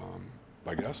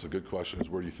 I guess the good question is,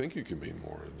 where do you think you can be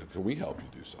more? And can we help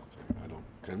you do something?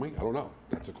 Can we? I don't know.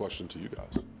 That's a question to you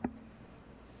guys.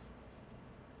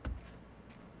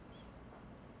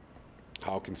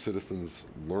 How can citizens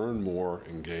learn more,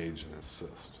 engage, and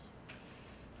assist?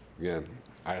 Again,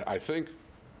 I think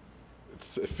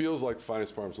it feels like the finance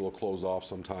department's a little closed off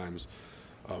sometimes.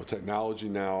 With technology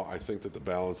now, I think that the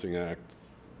balancing act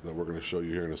that we're going to show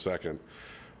you here in a second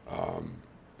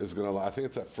is going to, I think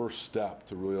it's that first step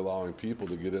to really allowing people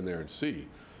to get in there and see.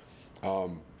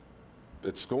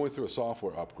 It's going through a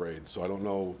software upgrade, so I don't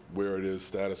know where it is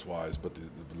status-wise, but the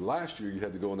last year you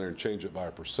had to go in there and change it by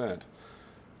 1%.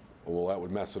 Well, that would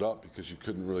mess it up because you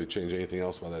couldn't really change anything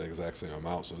else by that exact same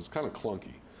amount, so it's kind of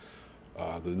clunky.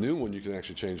 The new one, you can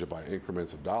actually change it by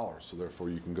increments of dollars, so therefore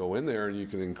you can go in there and you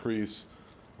can increase,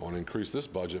 I want to increase this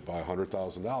budget by $100,000.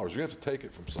 You're going to have to take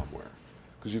it from somewhere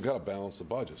because you've got to balance the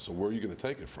budget, so where are you going to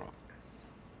take it from?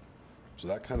 So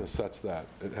that kind of sets that.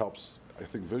 It helps, I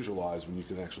think, visualize when you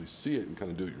can actually see it and kind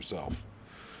of do it yourself.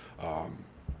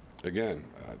 Again,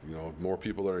 you know, more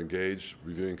people that are engaged,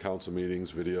 reviewing council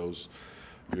meetings, videos,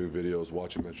 viewing videos,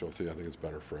 watching Metro 3, I think it's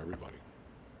better for everybody.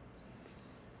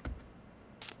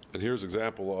 And here's an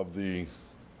example of the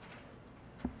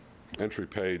entry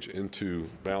page into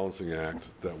Balancing Act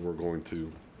that we're going to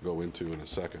go into in a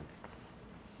second.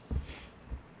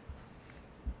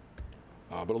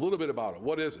 But a little bit about it.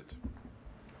 What is it?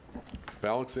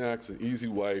 Balancing Act's an easy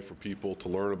way for people to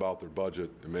learn about their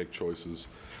budget and make choices.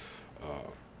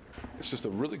 It's just a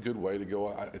really good way to go.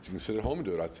 You can sit at home and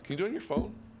do it. Can you do it on your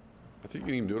phone? I think you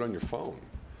can even do it on your phone.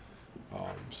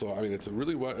 So, I mean, it's a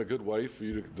really a good way for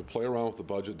you to play around with the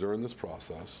budget during this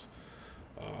process.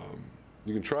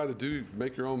 You can try to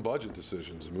make your own budget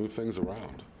decisions and move things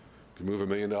around. You can move $1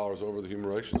 million over the Human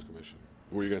Relations Commission.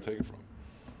 Where are you going to take it from?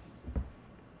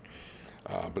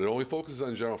 But it only focuses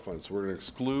on general funds. So we're going to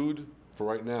exclude, for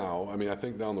right now, I mean, I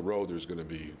think down the road there's going to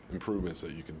be improvements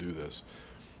that you can do this.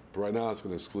 But right now it's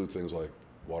going to exclude things like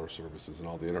water services and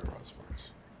all the enterprise funds.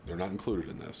 They're not included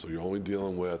in this. So you're only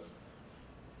dealing with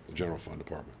the general fund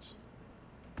departments.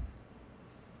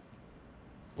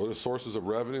 What are the sources of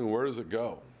revenue and where does it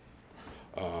go?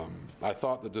 I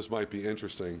thought that this might be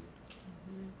interesting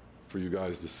for you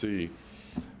guys to see.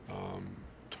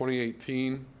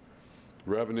 2018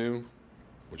 revenue,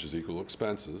 which is equal to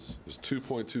expenses, is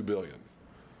 $2.2 billion.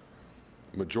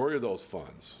 The majority of those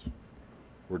funds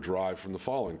were derived from the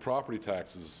following. Property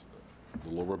taxes, a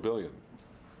little over $1 billion.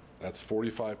 That's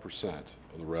 45%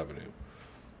 of the revenue.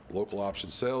 Local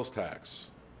option sales tax,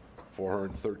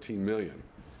 $413 million.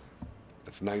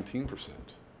 That's 19%.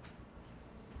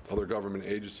 Other government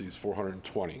agencies,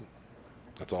 $420.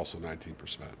 That's also 19%.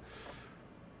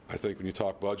 I think when you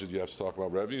talk budget, you have to talk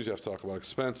about revenues, you have to talk about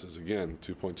expenses. Again,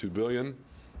 $2.2 billion.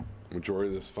 Majority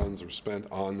of those funds are spent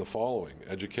on the following.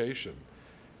 Education,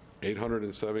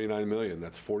 $879 million.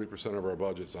 That's 40% of our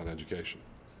budget's on education.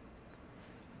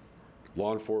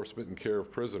 Law enforcement and care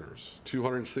of prisoners,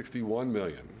 $261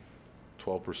 million,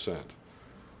 12%.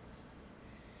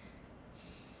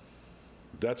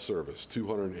 Debt service,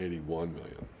 $281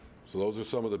 million. So those are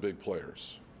some of the big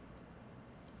players.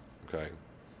 Okay,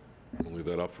 I'll leave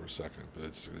that up for a second. But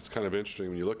it's kind of interesting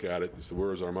when you look at it. You say,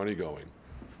 where is our money going?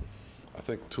 I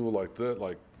think a tool like that,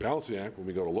 like Balancing Act, when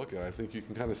we go to look at it, I think you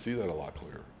can kind of see that a lot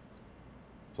clearer.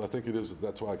 So I think it is.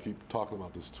 That's why I keep talking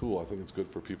about this tool. I think it's good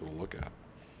for people to look at.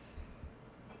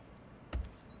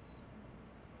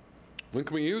 When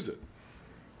can we use it?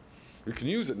 We can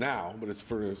use it now, but it's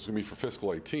going to be for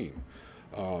fiscal 18.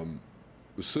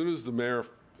 As soon as the mayor's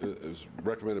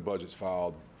recommended budget's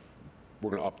filed,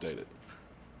 we're going to update it,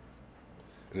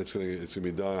 and it's going to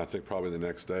be done. I think probably the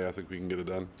next day. I think we can get it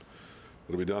done.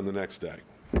 It'll be done the next day.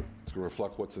 It's going to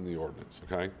reflect what's in the ordinance.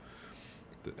 Okay.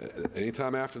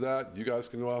 Anytime after that, you guys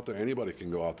can go out there. Anybody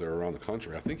can go out there around the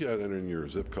country. I think you had to enter in your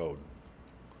zip code.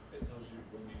 It tells you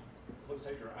when you looks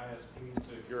at your ISP.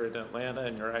 So if you're in Atlanta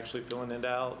and you're actually filling it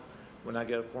out, when I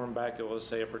get a form back, it will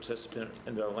say a participant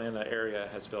in the Atlanta area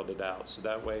has filled it out. So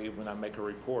that way, when I make a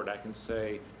report, I can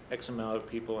say X amount of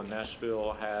people in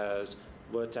Nashville has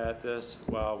looked at this,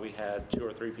 while we had 2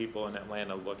 or 3 people in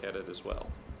Atlanta look at it as well.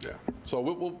 Yeah.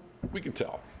 So we can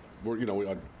tell. I don't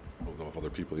know if other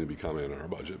people need to be commenting on our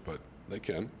budget, but they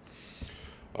can.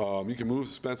 You can move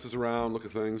expenses around, look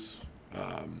at things.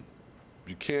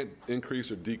 You can't increase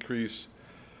or decrease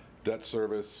debt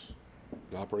service,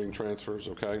 operating transfers,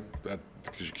 okay?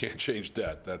 Because you can't change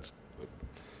debt. That's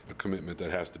a commitment that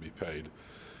has to be paid.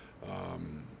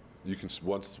 You can,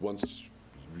 once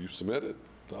you submit it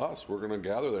to us, we're going to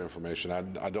gather that information.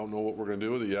 I don't know what we're going to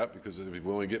do with it yet, because if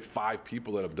we only get 5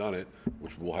 people that have done it,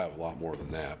 which we'll have a lot more than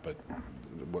that, but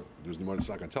it's not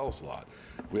going to tell us a lot.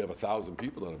 If we have 1,000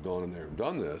 people that have gone in there and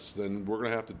done this, then we're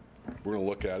going to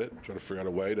look at it, try to figure out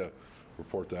a way to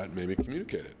report that and maybe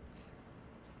communicate it.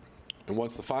 And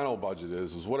once the final budget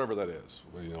is whatever that is,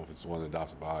 if it's the one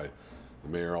adopted by the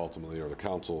mayor ultimately or the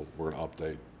council, we're going to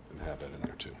update and have that in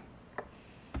there too.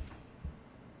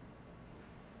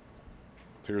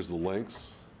 Here's the links.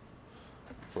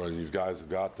 You guys have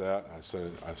got that. I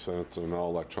sent it to them all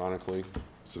electronically.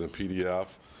 It's in a PDF.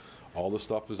 All the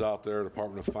stuff is out there.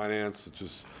 Department of Finance. It's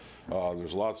just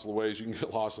there's lots of ways you can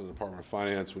get lost in the Department of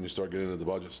Finance when you start getting into the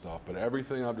budget stuff. But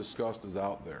everything I've discussed is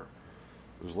out there.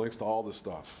 There's links to all this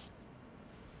stuff.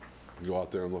 You go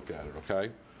out there and look at it.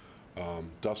 Okay.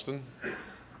 Dustin,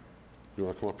 you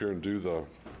want to come up here and do the?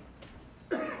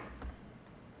 There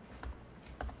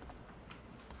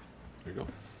you go.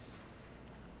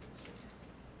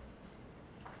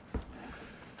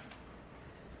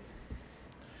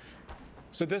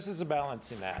 So this is a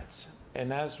balancing act.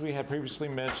 And as we had previously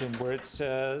mentioned, where it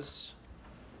says,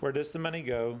 where does the money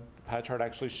go? The pie chart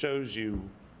actually shows you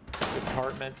the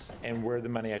departments and where the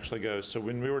money actually goes. So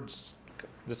when we were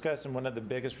discussing one of the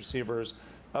biggest receivers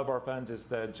of our funds is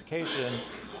the education,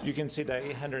 you can see that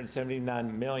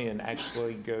 879 million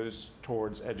actually goes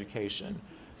towards education.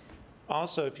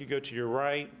 Also, if you go to your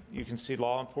right, you can see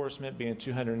law enforcement being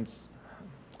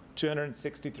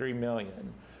 263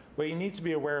 million. What you need to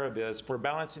be aware of is, for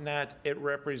balancing that, it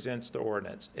represents the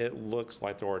ordinance. It looks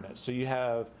like the ordinance. So you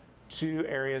have two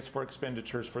areas for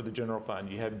expenditures for the general fund.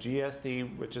 You have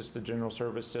GSD, which is the General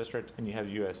Service District, and you have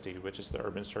USD, which is the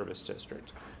Urban Service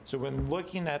District. So when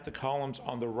looking at the columns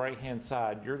on the right-hand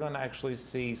side, you're going to actually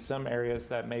see some areas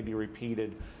that may be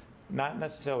repeated, not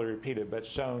necessarily repeated, but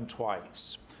shown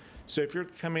twice. So if you're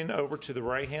coming over to the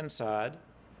right-hand side,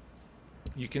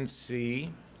 you can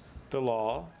see the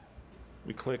law.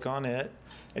 We click on it,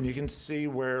 and you can see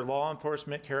where law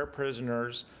enforcement, care of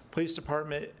prisoners, police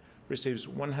department receives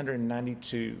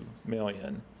 192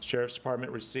 million. Sheriff's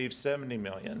Department receives 70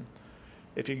 million.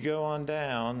 If you go on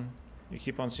down, you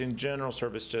keep on seeing General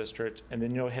Service District, and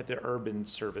then you'll hit the Urban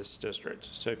Service District.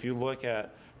 So if you look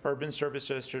at Urban Service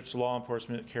Districts, law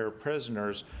enforcement, care of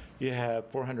prisoners, you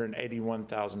have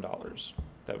 $481,000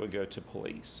 that would go to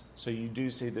police. So you do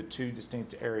see the two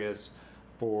distinct areas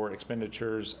for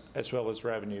expenditures as well as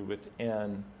revenue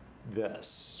within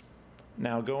this.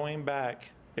 Now going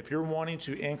back, if you're wanting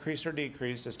to increase or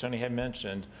decrease, as Tony had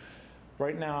mentioned,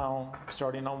 right now,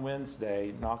 starting on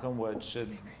Wednesday, knock on wood,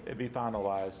 should it be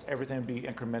finalized, everything will be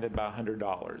incremented by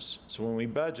 $100. So when we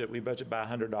budget by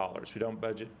 $100. We don't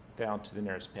budget down to the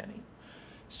nearest penny.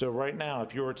 So right now,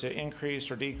 if you were to increase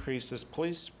or decrease this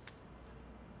police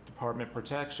department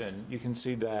protection, you can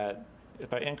see that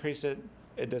if I increase it,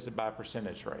 it does it by a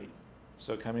percentage rate.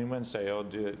 So coming Wednesday, it'll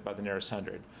do it by the nearest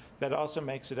 100. That also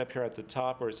makes it up here at the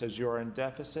top where it says you are in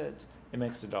deficit. It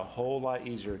makes it a whole lot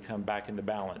easier to come back into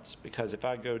balance, because if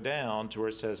I go down to where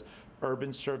it says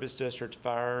Urban Service District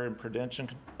Fire and Prevention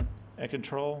and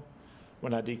Control,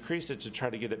 when I decrease it to try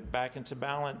to get it back into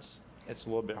balance, it's a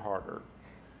little bit harder.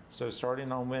 So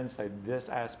starting on Wednesday, this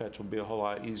aspect will be a whole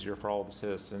lot easier for all the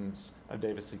citizens of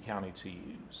Davidson County to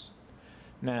use.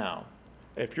 Now,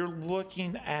 if you're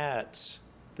looking at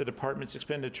the department's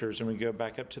expenditures, and we go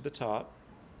back up to the top,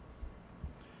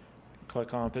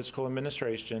 click on Fiscal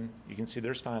Administration, you can see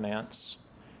there's finance.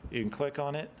 You can click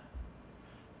on it.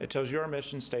 It tells you our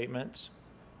mission statement.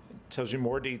 It tells you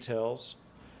more details.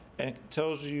 And it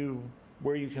tells you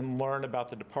where you can learn about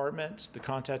the department, the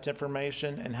contact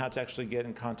information, and how to actually get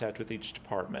in contact with each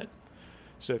department.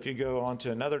 So if you go on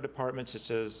to another department,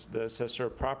 such as the assessor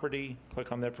of property,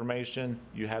 click on the information,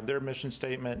 you have their mission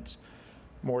statement,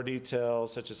 more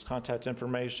details such as contact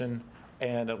information,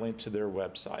 and a link to their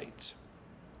website.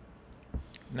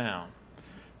 Now,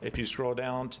 if you scroll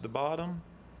down to the bottom,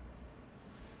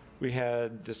 we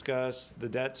had discussed the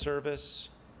debt service.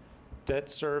 Debt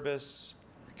service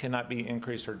cannot be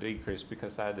increased or decreased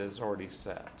because that is already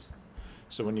set.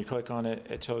 So when you click on it,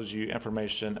 it tells you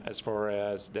information as far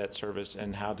as debt service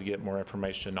and how to get more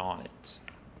information on it.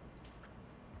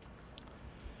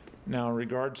 Now, in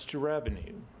regards to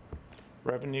revenue,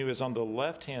 revenue is on the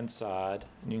left-hand side,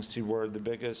 and you can see where the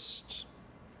biggest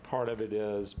part of it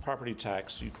is property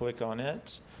tax. You click on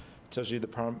it, it tells you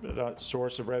the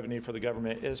source of revenue for the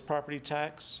government is property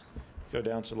tax. Go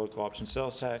down to local option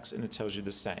sales tax, and it tells you the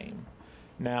same.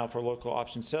 Now, for local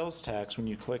option sales tax, when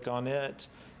you click on it,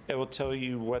 it will tell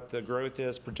you what the growth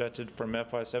is projected from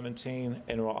FY17,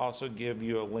 and it will also give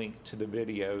you a link to the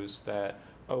videos that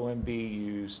OMB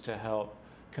used to help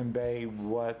convey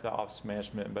what the Office of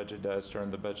Management and Budget does during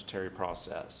the budgetary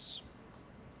process.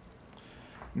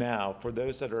 Now, for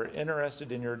those that are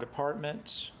interested in your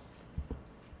department,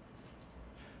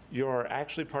 you are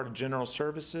actually part of General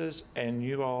Services, and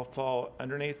you all fall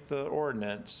underneath the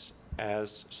ordinance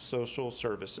as social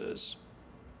services.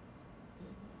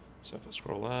 So if I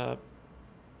scroll up,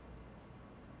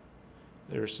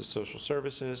 there's the social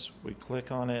services. We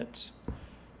click on it,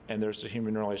 and there's the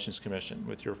Human Relations Commission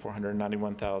with your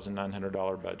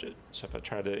 $491,900 budget. So if I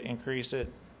try to increase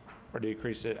it or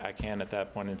decrease it, I can at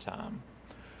that point in time.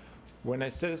 When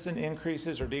a citizen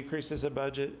increases or decreases a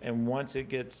budget, and once it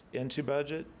gets into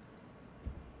budget,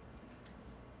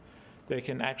 they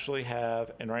can actually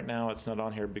have, and right now it's not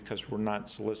on here because we're not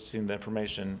soliciting the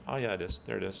information. Oh yeah, it is.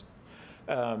 There it is.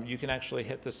 You can actually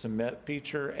hit the submit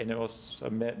feature, and it will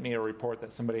submit me a report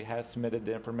that somebody has submitted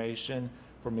the information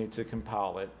for me to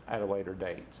compile it at a later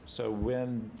date. So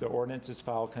when the ordinance is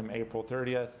filed come April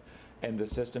 30th, and the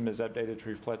system is updated to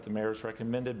reflect the mayor's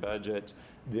recommended budget,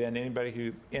 then anybody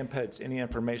who inputs any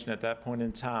information at that point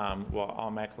in time will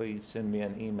automatically send me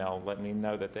an email, let me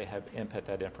know that they have input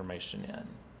that information in.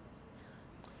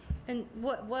 And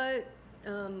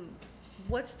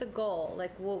what's the goal?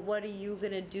 Like, what are you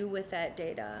going to do with that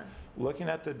data? Looking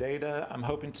at the data, I'm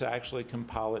hoping to actually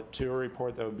compile it to a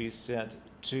report that will be sent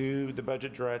to the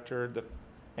budget director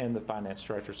and the finance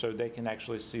director so they can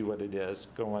actually see what it is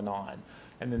going on.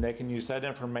 And then they can use that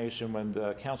information when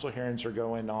the council hearings are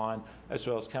going on, as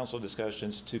well as council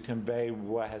discussions, to convey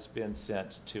what has been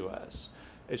sent to us.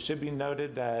 It should be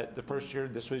noted that the first year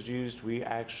this was used, we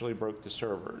actually broke the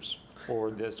servers for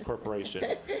this corporation.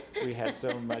 We had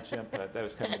so much input that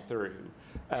was coming through.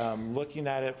 Looking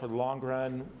at it for the long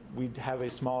run, we have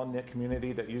a small knit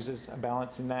community that uses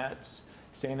balancing nets.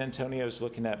 San Antonio is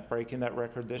looking at breaking that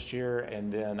record this year,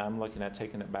 and then I'm looking at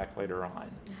taking it back later on.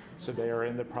 So they are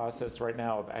in the process right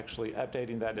now of actually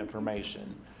updating that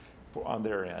information on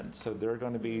their end. So they're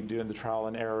going to be doing the trial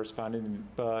and errors, finding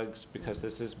bugs, because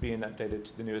this is being updated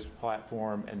to the newest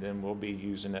platform, and then we'll be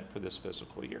using it for this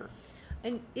fiscal year.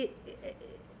 And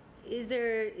is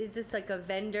this like a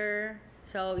vendor?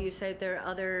 So you said there are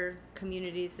other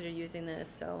communities that are using this,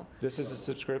 so. This is a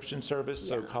subscription service,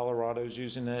 so Yeah. Colorado's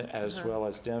using it, as well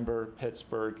as Denver,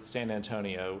 Pittsburgh, San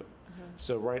Antonio.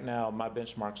 So right now, my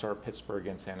benchmarks are Pittsburgh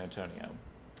and San Antonio.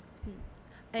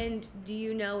 And do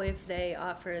you know if they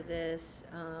offer this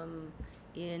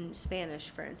in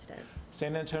Spanish, for instance?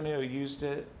 San Antonio used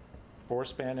it for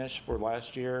Spanish for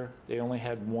last year. They only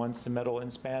had one submittal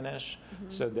in Spanish,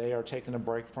 so they are taking a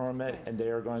break from it, and they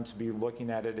are going to be looking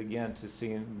at it again to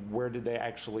see where did they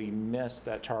actually miss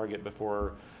that target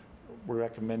before we're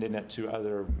recommending it to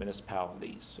other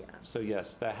municipalities. Yeah. So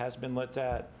yes, that has been looked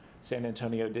at. San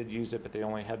Antonio did use it, but they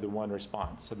only had the one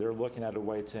response. So they're looking at a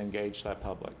way to engage that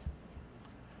public.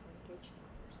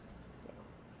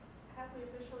 Have we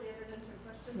officially entered into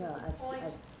questions No, at this point?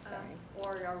 sorry.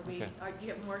 Or are we, Okay. do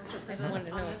you have more to present wanted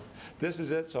to on know. this? This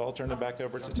is it, so I'll turn it back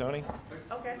over to Tony.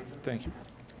 Okay. Thank you.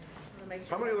 Wanna make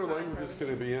How sure many we other have time for languages can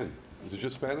it be in? Is it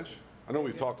just Spanish? I know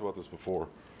we've talked about this before.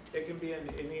 It can be in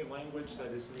any language that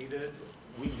is needed.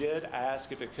 We did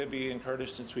ask if it could be in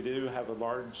Kurdish, since we do have a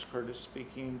large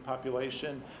Kurdish-speaking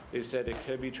population. They said it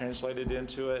could be translated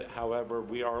into it. However,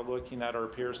 we are looking at our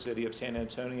peer city of San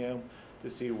Antonio to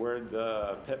see where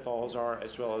the pitfalls are,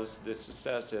 as well as the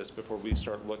success is, before we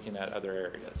start looking at other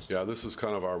areas. Yeah, this is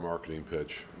kind of our marketing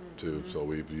pitch too. So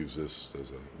we've used this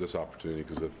as this opportunity,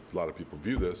 because if a lot of people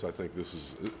view this, I think this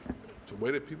is it's a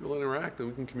way that people interact and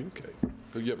we can communicate.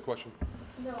 Do you have a question?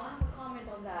 No, I have a comment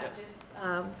on that. Yes.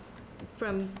 Just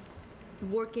from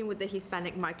working with the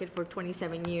Hispanic market for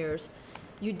 27 years,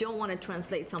 you don't want to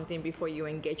translate something before you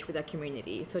engage with a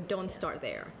community. So don't start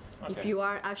there. If Okay. you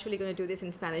are actually going to do this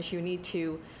in Spanish, you need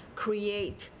to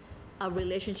create a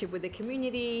relationship with the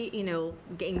community,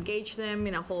 engage them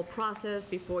in a whole process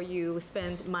before you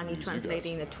spend money Use you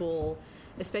translating guys. a tool,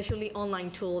 especially online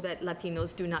tool that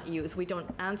Latinos do not use. We don't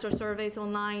answer surveys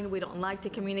online. We don't like to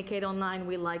communicate online.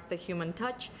 We like the human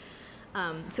touch.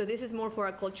 So this is more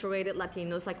for acculturated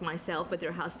Latinos like myself, but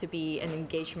there has to be an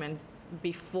engagement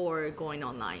before going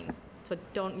online. So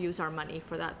don't use our money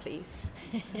for that, please.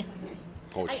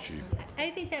 Oh, it's cheap. I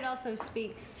think that also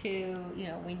speaks to,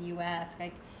 when you ask,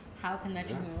 like, how can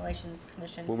Metro Human Relations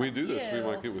Commission When we help do this, we you?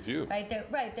 might get with you. Right,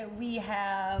 that we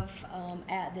have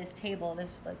at this table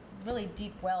this like really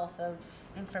deep wealth of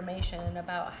information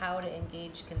about how to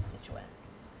engage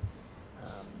constituents.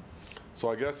 So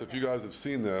I guess if you guys have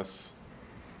seen this,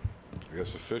 I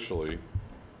guess officially,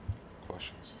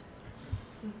 questions?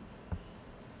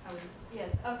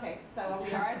 Yes, okay, so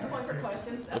we are at the point for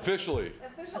questions. Officially.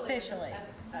 Officially.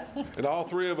 And all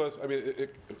three of us, I mean,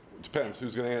 it depends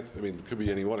who's going to answer. I mean, it could be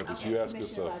any one of us. You ask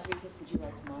us. Commissioner Rodriguez, would you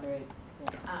like to moderate?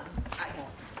 I will.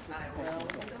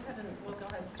 We'll go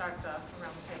ahead and start around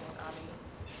the table with Avi.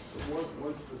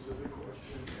 One specific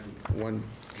question and one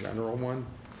general one.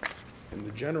 And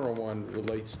the general one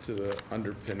relates to the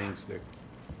underpinnings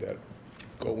that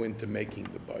go into making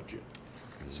the budget.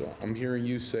 So I'm hearing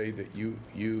you say that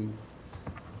you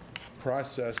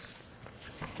process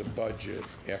the budget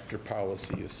after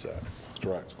policy is set.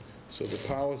 Correct. So the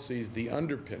policies, the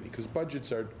underpinning, because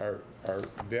budgets are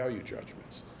value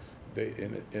judgments. They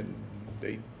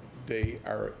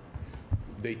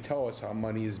tell us how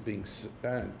money is being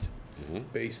spent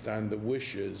based on the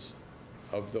wishes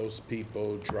of those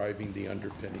people driving the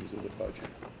underpinnings of the budget.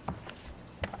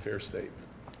 Fair statement.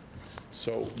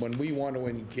 So when we want to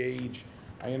engage,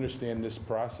 I understand this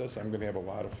process, I'm going to have a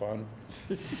lot of fun.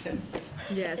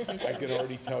 Yes. I can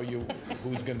already tell you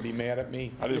who's going to be mad at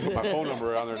me. I didn't put my phone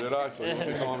number on there, did I? So you don't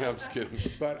think, oh, I'm just kidding.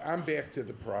 But I'm back to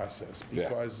the process, Yeah.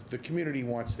 because the community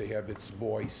wants to have its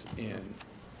voice in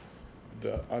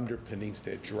the underpinnings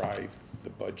that drive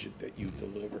the budget that you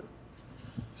deliver.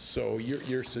 So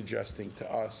you're suggesting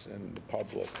to us and the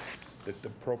public that the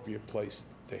appropriate place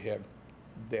to have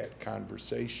that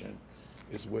conversation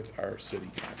is with our city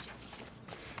council.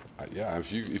 Yeah,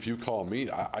 if you call me,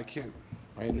 I can't.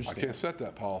 I understand. I can't set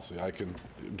that policy. I can.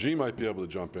 G might be able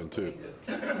to jump in too.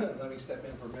 Let me step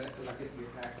in for a minute, because I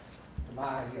get back to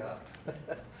my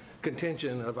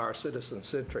contention of our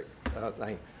citizen-centric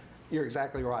thing. You're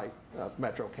exactly right,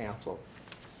 Metro Council.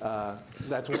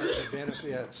 That's one of the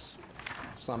benefits.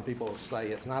 Some people say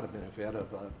it's not a benefit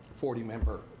of a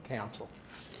 40-member council.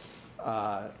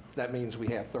 That means we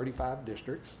have 35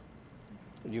 districts.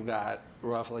 You've got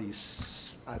roughly,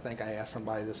 I think I asked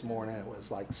somebody this morning, it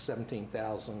was like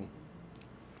 17,000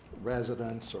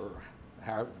 residents, or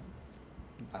how,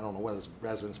 I don't know whether it's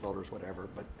residents, voters, whatever,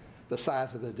 but the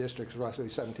size of the district is roughly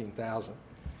 17,000.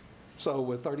 So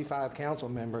with 35 council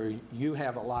members, you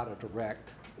have a lot of direct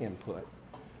input.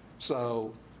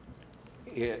 So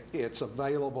it's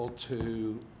available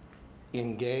to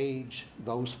engage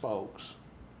those folks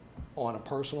on a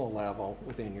personal level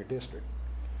within your district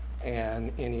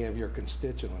and any of your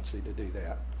constituency to do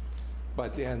that.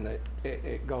 But then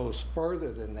it goes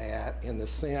further than that, in the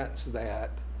sense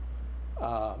that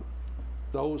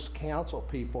those council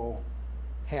people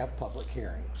have public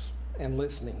hearings and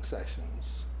listening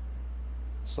sessions.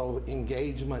 So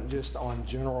engagement just on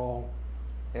general,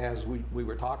 as we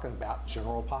were talking about,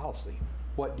 general policy.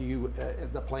 What do you,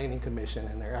 the Planning Commission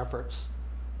and their efforts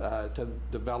to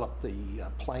develop the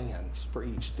plans for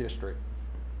each district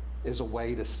is a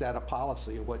way to set a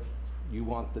policy of what you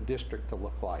want the district to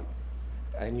look like,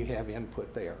 and you have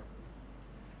input there.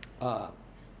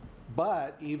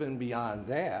 But even beyond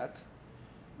that,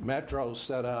 Metro's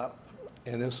set up,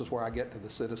 and this is where I get to the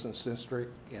citizen-centric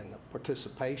and the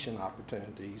participation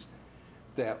opportunities,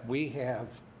 that we have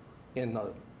in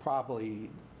the probably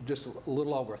just a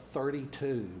little over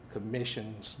 32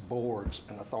 commissions, boards,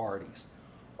 and authorities,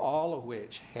 all of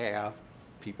which have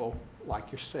people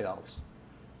like yourselves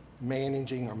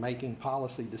managing or making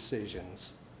policy decisions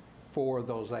for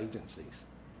those agencies.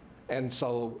 And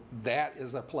so that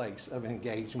is a place of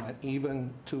engagement,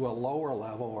 even to a lower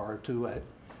level, or to a, I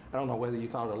don't know whether you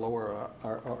call it a lower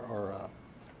or a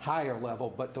higher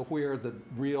level, but to where the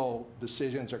real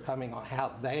decisions are coming on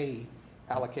how they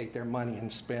allocate their money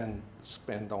and spend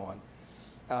on.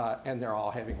 And they're all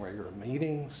having regular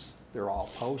meetings, they're all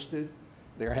posted,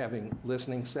 they're having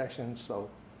listening sessions.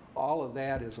 So all of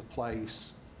that is a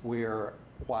place where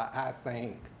why I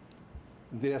think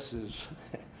this is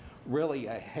really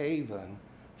a haven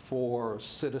for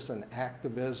citizen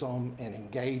activism and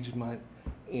engagement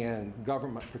in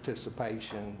government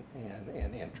participation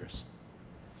and interest.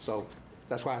 So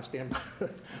that's why I stand,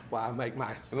 why I make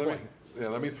my point.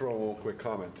 Let me throw a little quick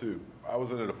comment too. I was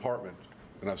in a department,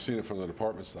 and I've seen it from the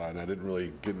department side, and I didn't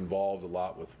really get involved a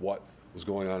lot with what was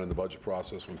going on in the budget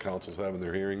process when council's having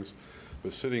their hearings.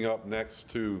 But sitting up next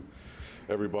to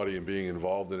everybody and being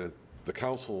involved in it, the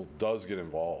council does get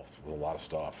involved with a lot of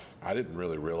stuff. I didn't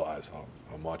really realize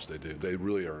how much they do. They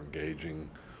really are engaging.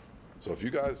 So if you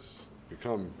guys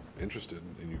become interested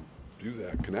and you do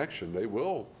that connection, they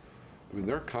will. I mean,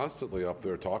 they're constantly up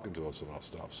there talking to us about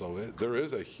stuff. So there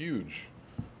is a huge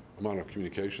amount of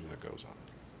communication that goes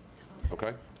on.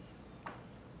 Okay?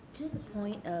 To the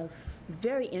point of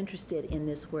very interested in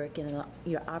this work and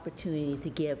your opportunity to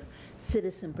give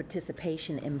citizen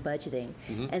participation in budgeting.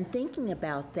 And thinking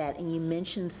about that, and you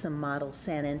mentioned some models,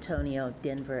 San Antonio,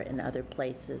 Denver, and other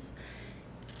places.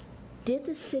 Did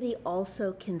the city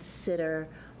also consider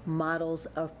models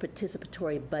of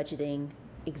participatory budgeting,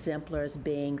 exemplars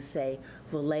being, say,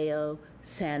 Vallejo,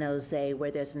 San Jose,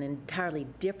 where there's an entirely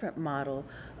different model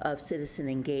of citizen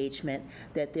engagement,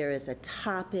 that there is a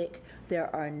topic,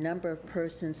 there are a number of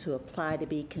persons who apply to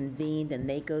be convened, and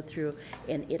they go through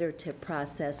an iterative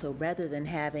process. So rather than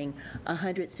having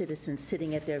 100 citizens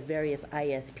sitting at their various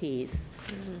ISPs,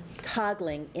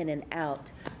 toggling in and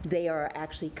out, they are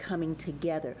actually coming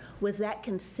together. Was that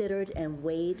considered and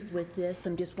weighed with this?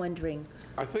 I'm just wondering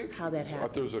I think how that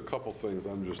happened. there's a couple things.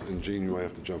 And Gene, you might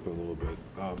have to jump in a little bit.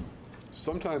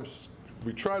 Sometimes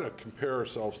we try to compare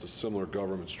ourselves to similar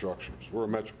government structures. We're a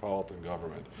metropolitan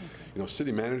government. You know,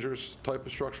 city managers type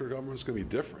of structure of government is going to be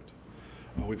different.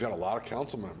 We've got a lot of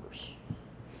council members.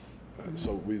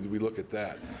 So we look at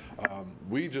that.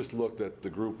 We just looked at the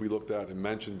group we looked at and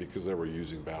mentioned because they were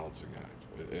using balancing act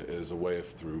as a way of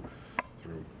through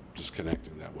just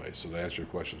connecting that way. So to answer your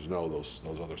questions, no, those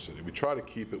other cities. We try to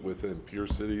keep it within peer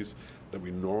cities that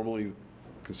we normally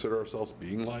consider ourselves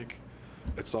being like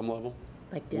at some level.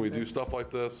 Like when we Denver. do stuff like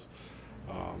this,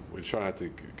 we try not to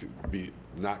be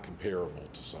not comparable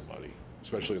to somebody,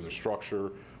 especially in the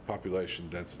structure, population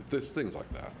density, things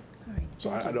like that. All right, So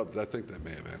thank you. I think that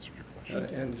may have answered your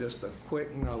question. And just a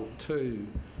quick note too,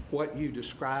 what you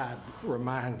described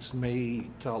reminds me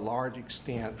to a large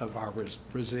extent of our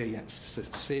resilient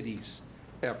cities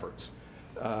efforts,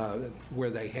 where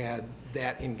they had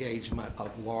that engagement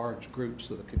of large groups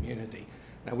of the community.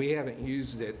 Now, we haven't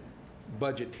used it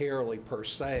budgetarily per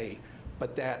se,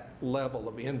 but that level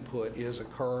of input is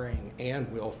occurring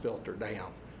and will filter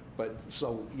down. But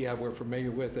so, yeah, we're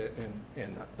familiar with it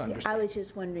and I understand. was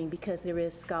just wondering, because there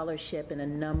is scholarship in a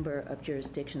number of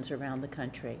jurisdictions around the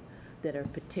country that are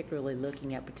particularly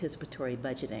looking at participatory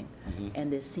budgeting,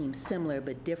 and this seems similar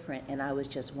but different, and I was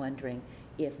just wondering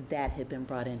if that had been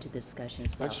brought into discussion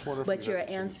as I well. just wonder if But we'd your have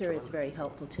to change answer is charter. very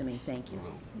helpful to me, thank you.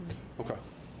 Okay.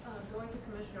 Going to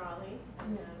Commissioner Ali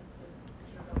and then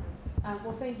to Commissioner Gomez.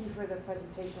 Well, thank you for the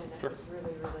presentation. It Sure. was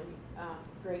really, really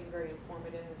great, very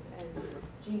informative. And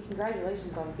Gene,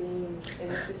 congratulations on being in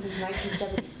this since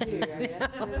 1972. I mean,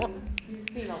 that's really, you've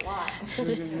seen a lot. So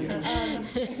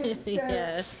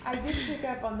Yes. I did pick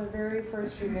up on the very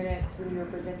first few minutes when you were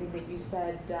presenting that you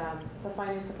said the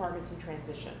finance department's in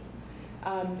transition.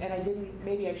 And I didn't,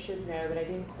 maybe I should know, but I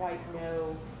didn't quite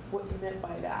know what you meant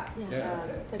by that. Yeah,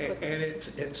 and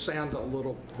it sounded a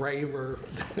little graver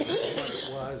than what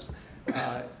it was.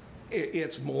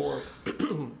 It's more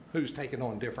who's taken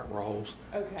on different roles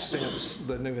Okay. since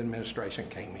the new administration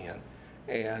came in.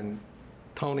 And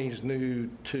Tony's new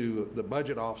to the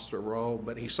budget officer role,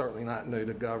 but he's certainly not new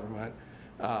to government.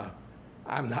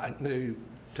 I'm not new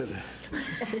to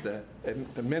the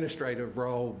administrative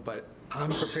role, but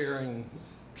I'm preparing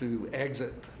to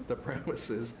exit the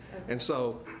premises. And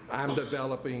so I'm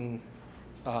developing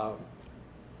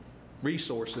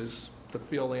resources to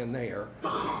fill in there.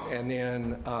 And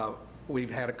then we've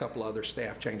had a couple other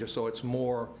staff changes, so it's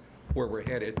more where we're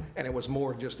headed. And it was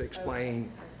more just to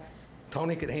explain,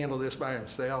 Tony could handle this by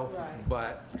himself, Right.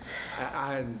 but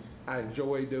I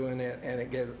enjoy doing it, and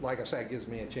it gives, like I say, it gives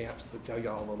me a chance to tell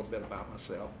y'all a little bit about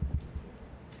myself.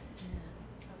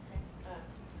 Okay.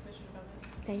 Commissioner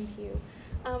Gomez. Thank you.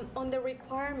 On the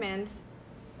requirements,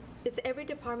 is every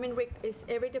department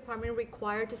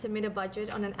required to submit a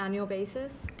budget on an annual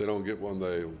basis? They don't get one,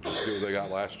 they just do what they got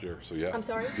last year, so yeah. I'm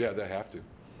sorry? Yeah, they have to.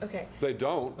 Okay. If they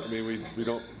don't, I mean,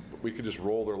 we could just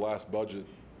roll their last budget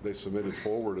they submitted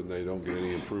forward and they don't get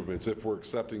any improvements, if we're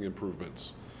accepting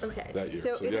improvements Okay. that year.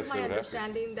 So So is yes, it they my would have to.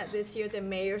 understanding that this year the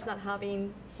mayor's not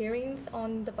having hearings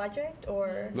on the budget,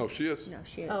 or? No, she is. No,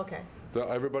 she is. Okay.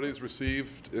 Everybody's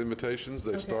received invitations,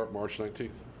 they start March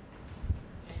 19th.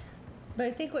 But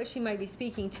I think what she might be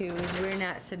speaking to is we're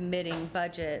not submitting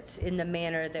budgets in the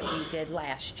manner that we did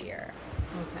last year.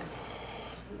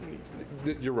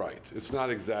 Okay. You're right. It's not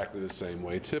exactly the same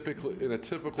way. Typically, in a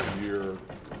typical year,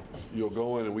 you'll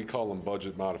go in and we call them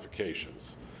budget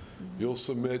modifications. You'll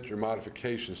submit your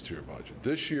modifications to your budget.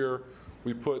 This year,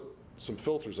 we put some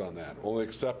filters on that, only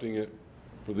accepting it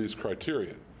for these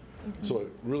criteria. So it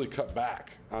really cut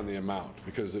back on the amount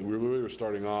because we were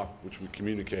starting off, which we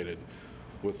communicated,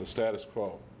 with a status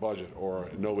quo budget or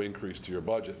no increase to your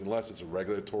budget unless it's a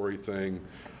regulatory thing,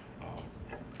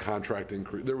 contract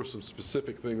increase. There were some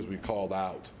specific things we called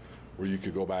out where you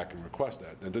could go back and request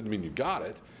that. That didn't mean you got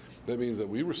it. That means that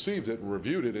we received it and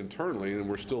reviewed it internally, and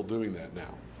we're still doing that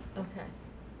now. Okay.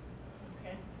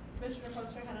 Okay. Commissioner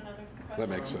Foster had another question. That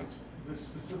makes sense. The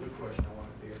specific question I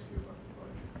wanted to ask you about the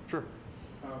budget. Sure.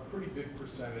 A pretty big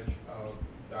percentage of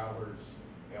dollars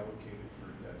allocated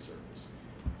for debt service.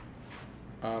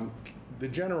 The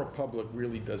general public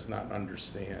really does not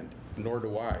understand, nor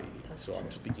do I, so I'm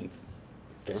speaking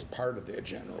as part of that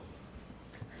general,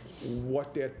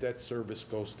 what that debt service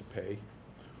goes to pay.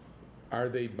 Are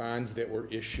they bonds that were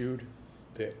issued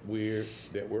that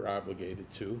we're obligated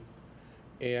to?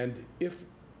 And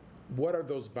what are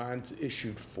those bonds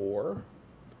issued for?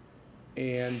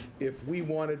 And if we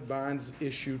wanted bonds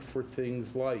issued for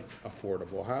things like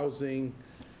affordable housing,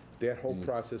 That whole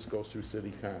process goes through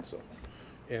city council.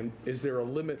 And is there a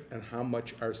limit on how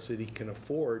much our city can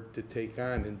afford to take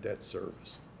on in debt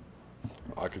service?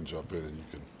 I can jump in and you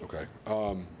can,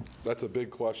 okay. That's a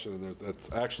big question, and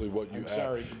that's actually what you I'm asked.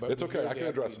 sorry, but It's we okay, hear I can that,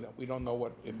 address it. we don't know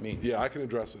what it means. Yeah, I can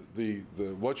address it.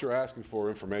 What you're asking for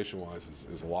information-wise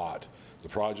is a lot. The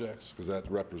projects, because that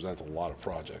represents a lot of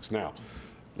projects. Now,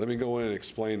 let me go in and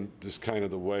explain just kind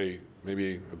of the way,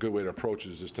 maybe a good way to approach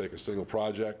it is just take a single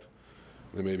project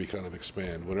and then maybe kind of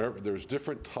expand. Whenever there's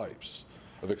different types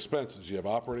of expenses. You have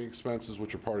operating expenses,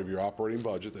 which are part of your operating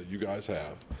budget that you guys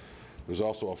have. There's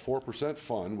also a 4%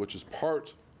 fund, which is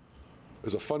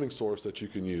a funding source that you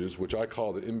can use, which I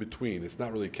call the in-between. It's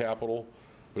not really capital,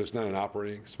 but it's not an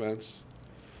operating expense.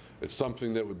 It's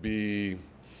something that would be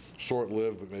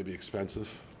short-lived, but maybe expensive.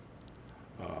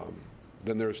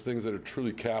 Then there's things that are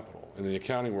truly capital. In the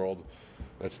accounting world,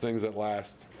 that's things that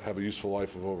have a useful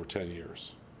life of over 10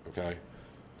 years, okay?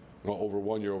 No, over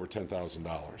 1 year, over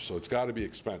 $10,000. So it's got to be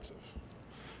expensive.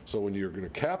 So when you're going to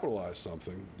capitalize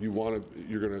something, you're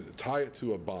going to tie it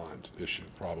to a bond issue,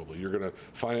 probably. You're going to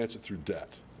finance it through debt.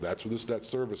 That's where this debt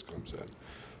service comes in.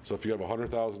 So if you have a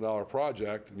 $100,000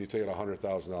 project and you take out a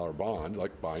 $100,000 bond,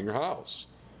 like buying your house,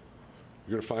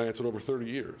 you're going to finance it over 30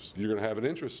 years. You're going to have an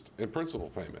interest and principal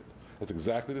payment. That's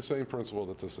exactly the same principle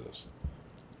that this is,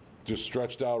 just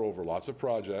stretched out over lots of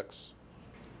projects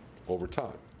over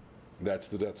time. That's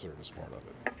the debt service part of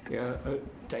it. Yeah,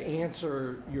 to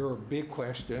answer your big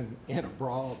question in a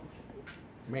broad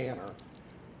manner,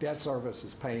 debt service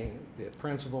is paying the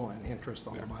principal and interest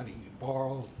on the money you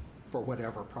borrow for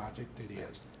whatever project it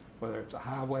is, whether it's a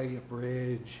highway, a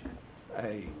bridge,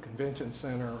 a convention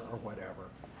center, or whatever.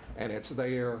 And it's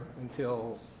there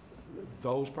until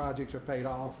those projects are paid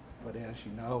off, but as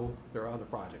you know, there are other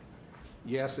projects.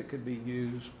 Yes, it could be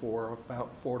used for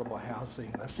affordable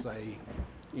housing. Let's say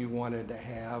you wanted to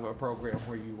have a program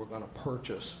where you were going to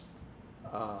purchase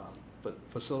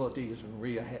facilities and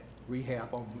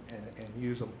rehab them and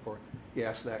use them for,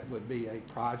 yes, that would be a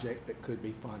project that could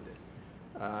be funded.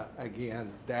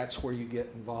 Again, that's where you get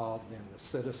involved in the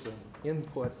citizen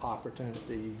input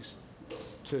opportunities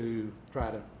to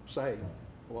try to say,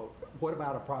 well, what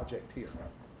about a project here?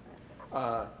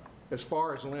 As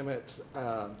far as limits,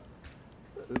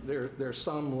 there's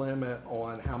some limit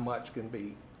on how much can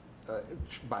be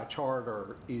by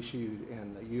charter issued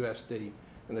in the USD,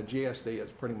 and the GSD is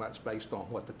pretty much based on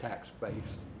what the tax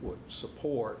base would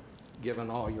support, given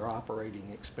all your operating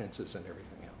expenses and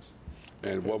everything else.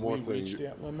 And one more Have we thing. reached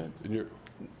that limit?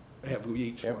 Have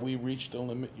we reached the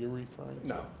limit you're referring to?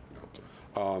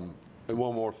 No. And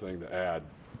one more thing to add.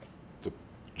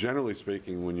 Generally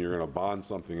speaking, when you're going to bond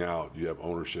something out, you have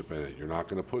ownership in it. You're not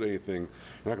going to put anything,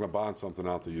 you're not going to bond something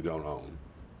out that you don't own,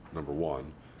 number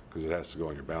one, because it has to go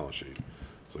on your balance sheet.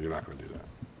 So you're not going to do that.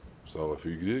 So if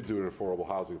you did do an affordable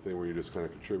housing thing where you're just kind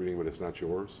of contributing, but it's not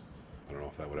yours, I don't know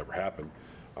if that would ever happen,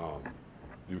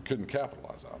 you couldn't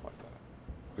capitalize out like that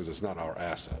because it's not our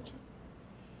asset.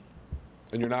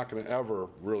 And you're not going to ever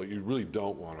you really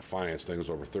don't want to finance things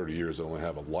over 30 years that only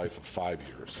have a life of 5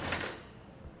 years.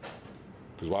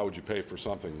 Because why would you pay for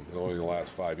something that only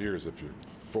lasts 5 years if you're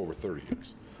for over 30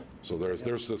 years? So there's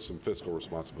just some fiscal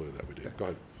responsibility that we do. Go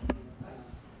ahead.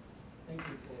 Thank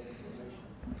you for the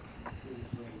information.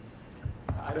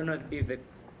 I don't know if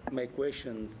my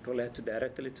questions relate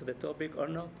directly to the topic or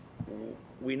not.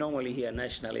 We normally hear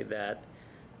nationally that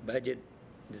budget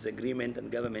disagreement and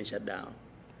government shutdown.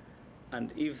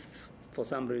 And if for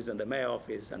some reason the mayor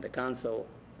office and the council,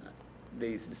 there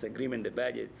is disagreement in the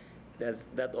budget, does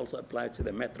that also apply to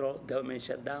the metro government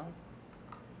shutdown?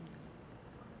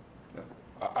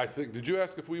 I think, did you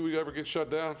ask if we would ever get shut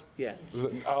down? Yeah.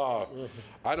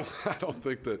 I don't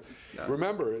think that,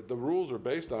 remember, the rules are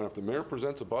based on if the mayor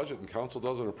presents a budget and council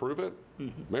doesn't approve it,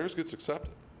 mayor's gets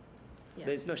accepted.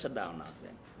 There's no shutdown now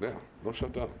then? Yeah, no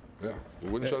shutdown. Yeah, we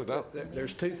wouldn't shut it down.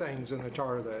 There's two things in the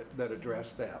charter that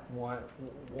address that.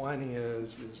 One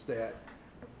is that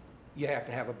you have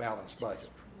to have a balanced budget.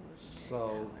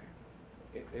 So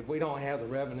if we don't have the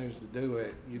revenues to do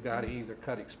it, you got to either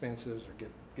cut expenses or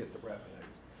get the revenues.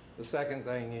 The second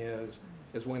thing is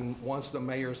once the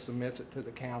mayor submits it to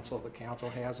the council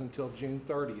has until June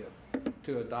 30th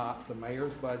to adopt the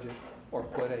mayor's budget or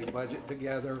put a budget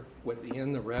together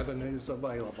within the revenues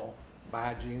available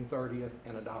by June 30th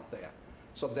and adopt that.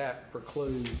 So that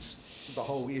precludes the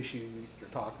whole issue you're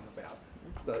talking about.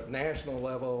 The national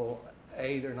level,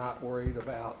 they're not worried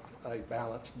about a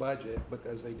balanced budget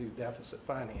because they do deficit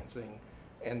financing,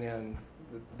 and then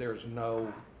there's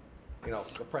no,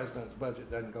 the president's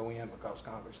budget doesn't go in because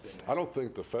Congress didn't. I don't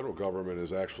think the federal government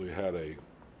has actually had a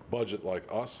budget like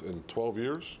us in 12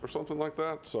 years or something like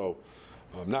that. So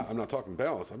I'm not talking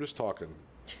balance, I'm just talking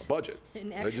a budget. An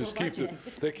They actual just keep, budget.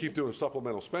 they keep doing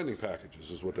supplemental spending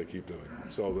packages is what they keep doing.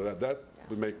 So that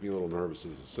would make me a little nervous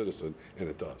as a citizen, and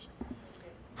it does.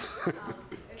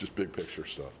 Just big picture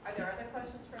stuff. Are there other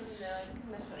questions from the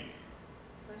commission?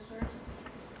 Commissioners?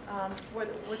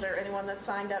 Was there anyone that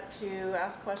signed up to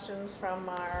ask questions from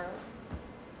our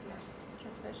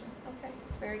participation? Okay,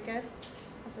 very good.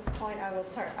 At this point, I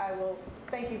will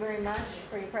thank you very much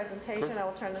for your presentation. I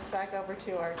will turn this back over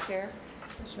to our chair,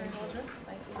 Commissioner Holdren.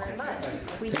 Thank you very much.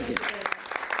 We thank you very much.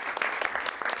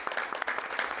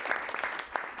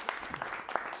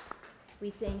 We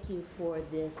thank you for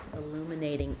this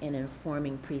illuminating and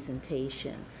informing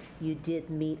presentation. You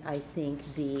did meet, I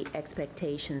think, the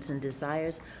expectations and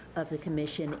desires of the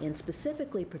commission in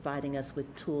specifically providing us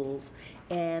with tools,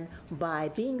 and by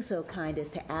being so kind as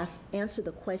to answer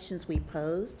the questions we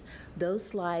posed. Those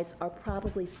slides are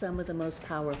probably some of the most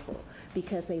powerful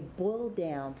because they boil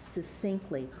down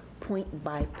succinctly, point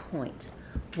by point,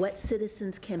 what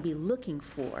citizens can be looking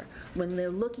for when they're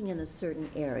looking in a certain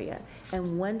area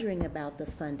and wondering about the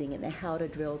funding and how to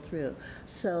drill through.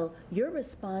 So your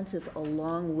responses,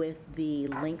 along with the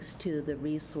links to the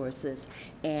resources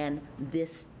and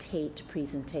this taped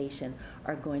presentation,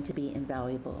 are going to be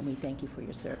invaluable, and we thank you for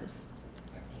your service.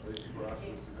 I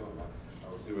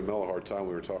was giving Mel a hard time.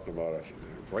 We were talking about, I said,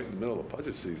 right in the middle of the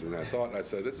budget season. I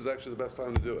said, this is actually the best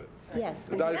time to do it. Yes.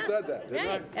 And I said that, didn't I?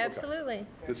 Right, Okay. absolutely.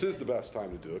 This is the best time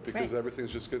to do it because Right.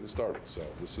 everything's just getting started. So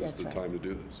this is That's the right. time to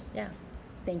do this. Yeah.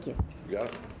 Thank you. You got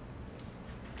it?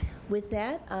 With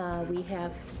that, we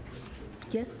have,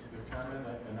 yes? The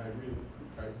comment, and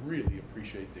I really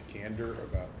appreciate the candor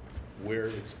about where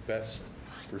it's best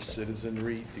for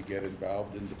citizenry to get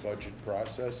involved in the budget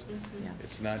process. Yeah.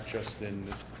 It's not just in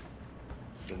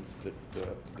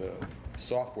the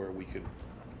software we could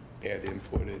add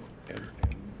input in,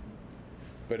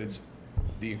 but it's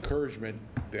the encouragement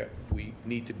that we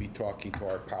need to be talking to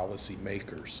our policy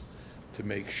makers to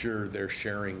make sure they're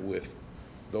sharing with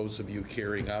those of you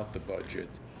carrying out the budget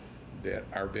that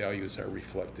our values are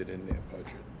reflected in that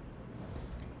budget.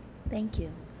 Thank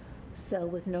you. So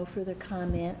with no further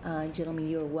comment, gentlemen,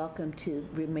 you are welcome to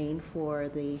remain for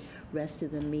the rest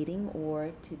of the meeting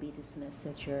or to be dismissed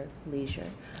at your leisure.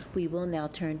 We will now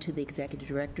turn to the Executive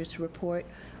Director's report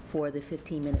for the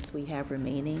 15 minutes we have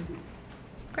remaining.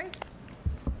 Great.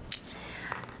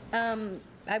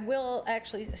 I will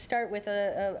actually start with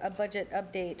a budget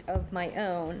update of my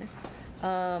own.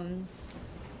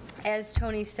 As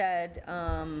Tony said,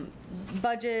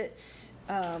 budgets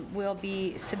will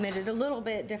be submitted a little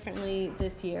bit differently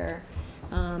this year.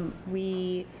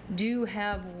 We do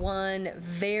have one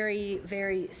very,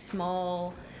 very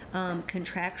small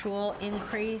contractual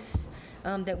increase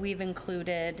that we've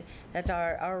included. That's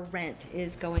our rent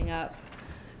is going up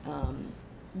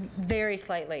very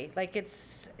slightly. Like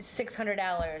it's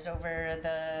 $600 over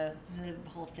the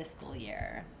whole fiscal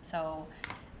year. So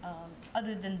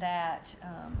other than that,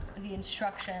 the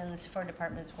instructions for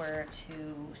departments were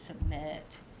to submit,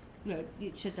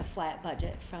 it's just a flat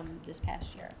budget from this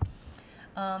past year.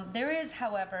 There is,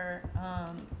 however,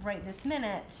 right this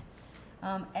minute,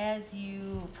 as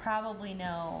you probably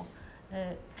know,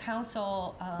 the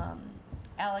council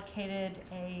allocated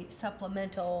a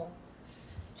supplemental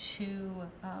to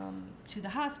the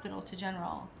hospital, to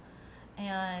general,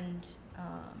 and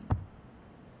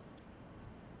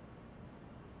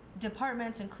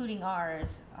departments, including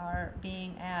ours, are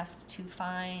being asked to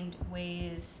find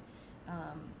ways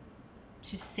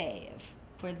to save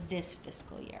for this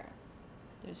fiscal year.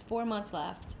 There's 4 months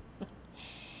left.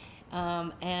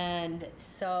 And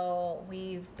so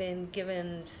we've been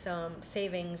given some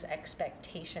savings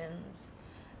expectations.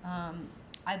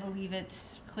 I believe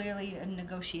it's clearly a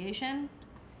negotiation.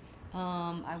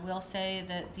 I will say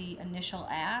that the initial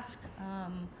ask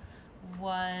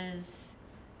was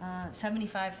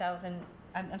 $75,000.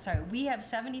 I'm sorry, we have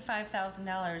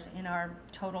 $75,000 in our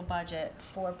total budget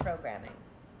for programming.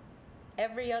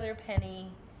 Every other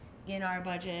penny in our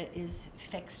budget is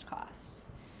fixed costs.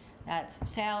 That's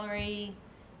salary,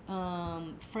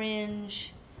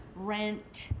 fringe,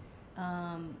 rent,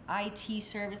 IT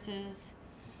services.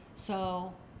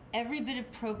 So every bit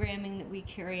of programming that we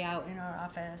carry out in our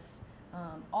office,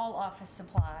 all office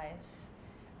supplies,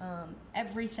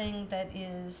 everything that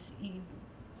is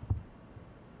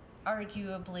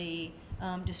arguably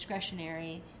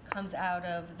discretionary comes out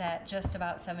of that just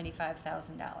about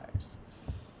 $75,000.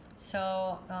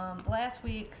 So last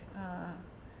week,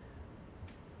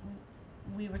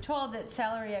 we were told that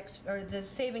the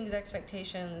savings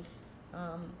expectations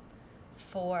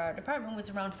for our department was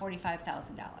around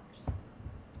 $45,000.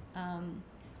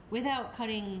 Without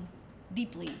cutting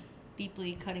deeply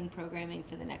cutting programming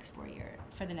for the next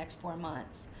 4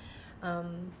 months.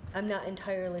 I'm not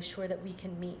entirely sure that we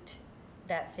can meet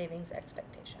that savings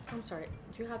expectation. I'm sorry,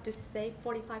 you have to save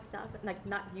 45,000, like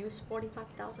not use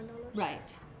 $45,000?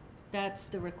 Right, that's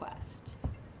the request.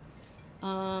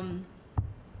 I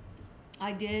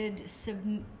did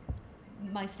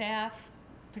my staff,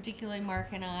 particularly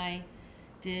Mark and I,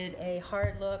 did a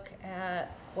hard look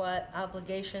at what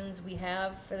obligations we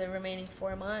have for the remaining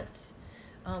 4 months,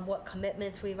 what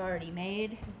commitments we've already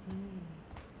made.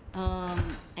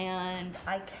 And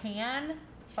I can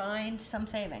find some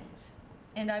savings.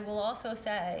 And I will also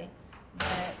say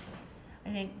that I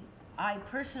think I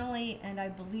personally, and I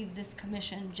believe this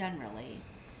commission generally,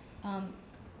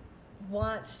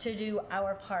 wants to do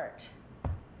our part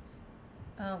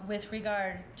with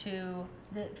regard to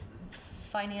the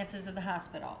finances of the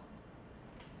hospital.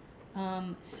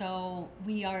 So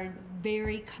we are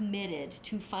very committed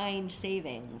to find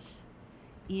savings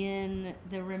in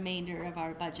the remainder of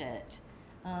our budget.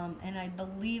 And I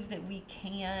believe that we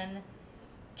can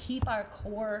keep our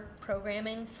core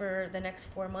programming for the next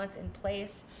 4 months in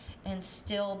place and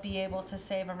still be able to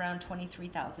save around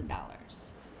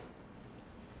 $23,000.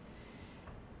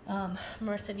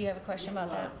 Marissa, do you have a question about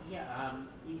that? Yeah,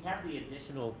 we have the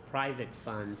additional private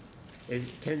fund.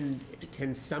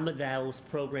 Can some of those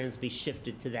programs be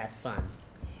shifted to that fund?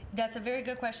 That's a very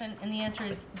good question, and the answer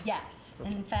is yes.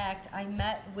 And in fact, I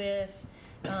met with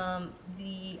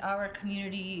our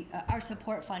community, our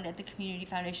support fund at the Community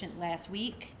Foundation last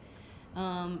week,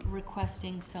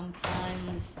 requesting some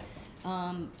funds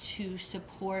to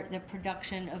support the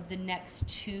production of the next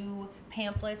 2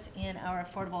 pamphlets in our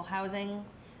affordable housing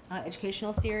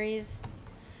educational series,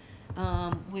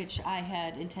 which I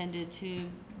had intended to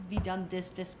be done this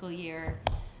fiscal year.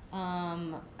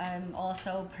 I'm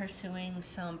also pursuing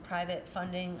some private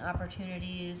funding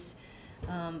opportunities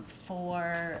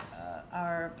for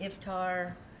our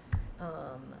IFTAR,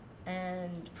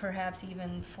 and perhaps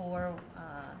even for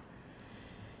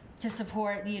to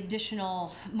support the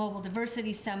additional mobile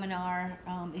diversity seminar.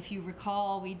 If you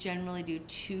recall, we generally do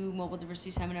 2 mobile diversity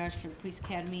seminars for the police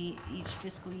academy each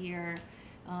fiscal year.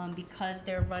 Because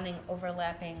they're running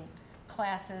overlapping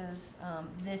classes,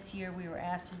 this year we were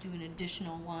asked to do an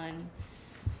additional one.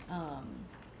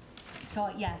 So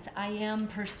yes, I am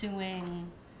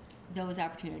pursuing those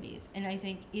opportunities. And I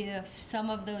think if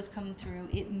some of those come through,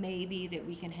 it may be that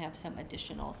we can have some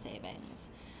additional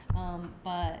savings.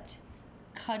 But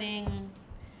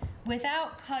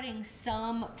without cutting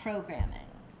some programming,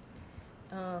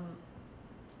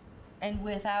 and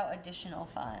without additional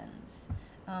funds,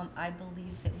 I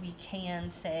believe that we can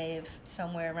save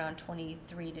somewhere around $23,000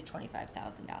 to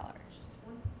 $25,000.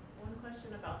 One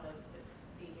question about the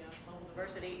mobile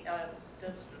diversity,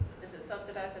 is it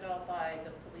subsidized at all by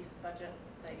the police budget?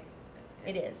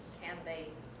 It is. Can they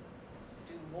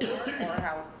do more, or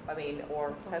how? I mean,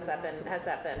 or has that been?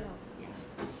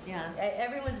 Yeah,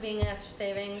 everyone's being asked for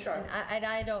savings. Sure. And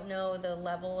I don't know the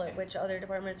level at which other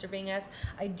departments are being asked.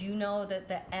 I do know that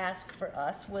the ask for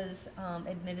us was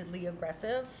admittedly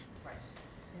aggressive. Right.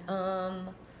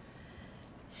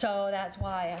 So that's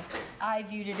why I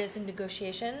viewed it as a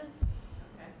negotiation.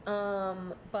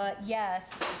 Okay. But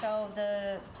yes, so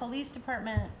the police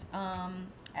department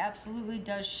absolutely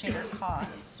does share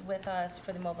costs with us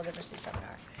for the mobile diversity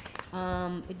seminar.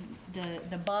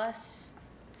 The bus,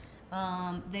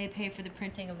 they pay for the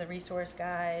printing of the resource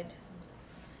guide.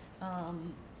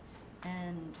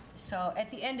 And so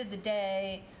at the end of the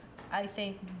day, I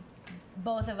think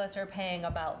both of us are paying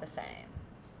about the same.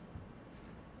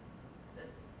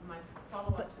 My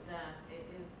follow-up to that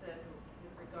is that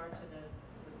with regard to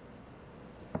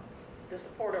the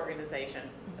support organization,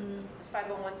 the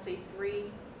 501c3,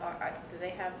 do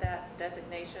they have that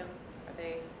designation?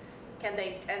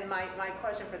 And my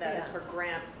question for that is for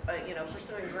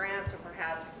pursuing grants, or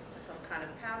perhaps some kind of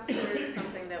pass-through,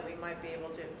 something that we might be able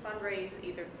to fundraise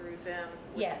either through them,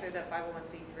 Yes. through that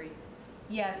 501c3.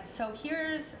 Yes, so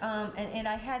here's, and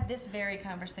I had this very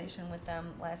conversation with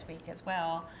them last week as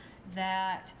well,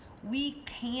 that we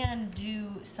can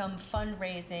do some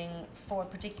fundraising for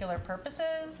particular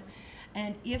purposes,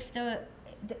 and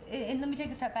and let me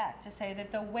take a step back to say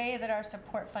that the way that our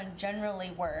support fund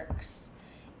generally works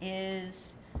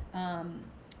is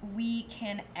we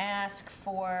can ask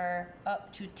for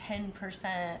up to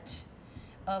 10%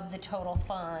 of the total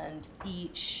fund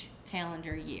each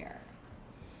calendar year.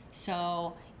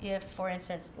 So if, for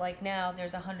instance, like now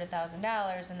there's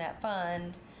 $100,000 in that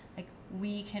fund, like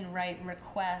we can write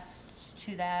requests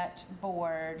to that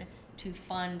board to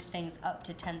fund things up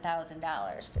to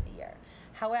 $10,000 for the year.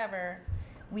 However,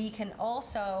 we can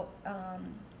also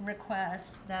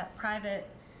request that private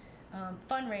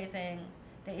fundraising,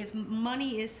 that if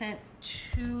money is sent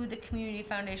to the Community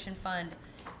Foundation Fund,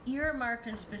 earmarked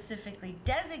and specifically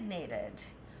designated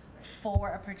for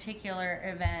a particular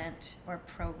event or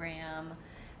program,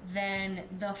 then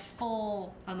the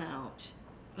full amount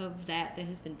of that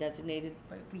has been designated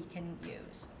we can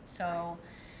use. So,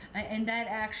 and that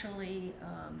actually,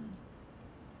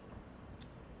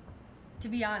 to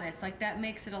be honest, like that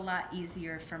makes it a lot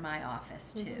easier for my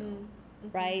office too.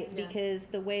 Right? Yeah. Because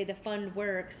the way the fund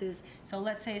works is, so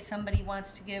let's say somebody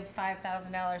wants to give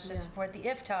 $5,000 to support the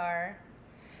iftar,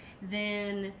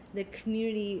 then the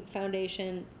community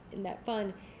foundation in that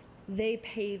fund, they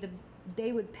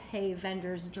would pay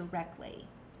vendors directly.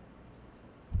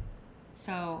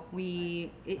 So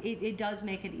it does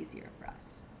make it easier for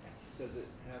us. Does it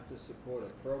have to support a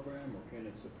program, or can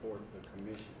it support the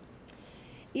commission?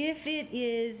 If it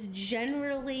is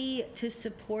generally to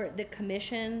support the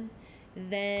commission,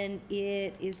 then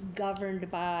it is governed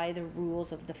by the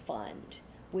rules of the fund,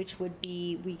 which would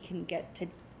be they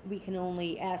can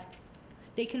only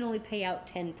pay out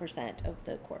 10% of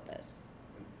the corpus.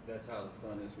 And that's how the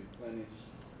fund is replenished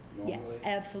Yeah, normally?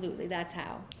 absolutely, that's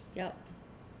how, yep.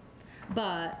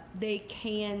 But they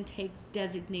can take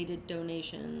designated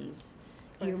donations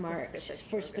earmarked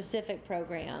for specific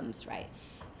programs, right,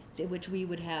 which we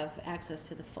would have access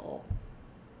to the full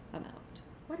amount.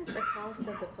 What is the cost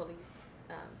of the police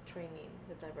training,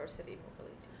 the diversity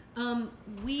mobility?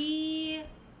 We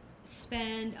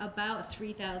spend about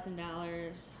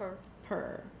 $3,000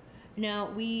 per. Now,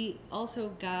 we also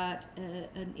got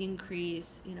an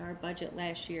increase in our budget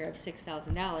last year of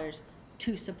 $6,000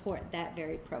 to support that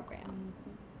very program.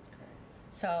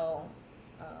 So,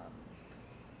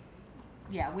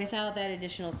 yeah, without that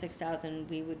additional $6,000,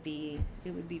 it would be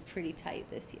pretty tight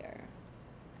this year.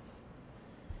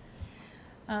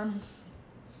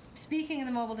 Speaking of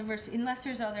the mobile diversity, unless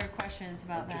there's other questions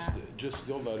about that. Just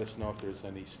still let us know if there's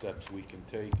any steps we can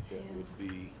take that would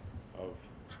be of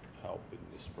help in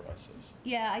this process.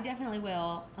 Yeah, I definitely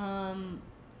will. I'm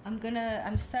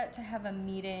set to have a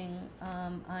meeting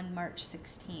on March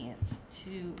 16th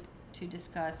to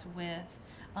discuss with,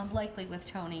 likely with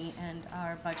Tony and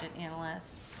our budget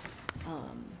analyst,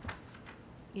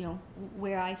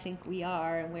 where I think we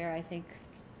are and where I think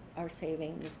our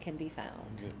savings can be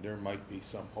found. There might be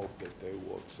some hope that they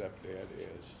will accept that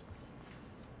as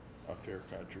a fair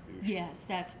contribution. Yes,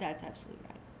 that's absolutely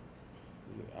right.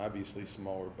 Obviously,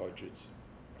 smaller budgets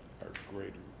are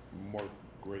more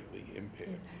greatly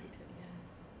impacted.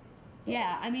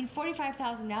 Yeah, I mean,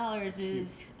 $45,000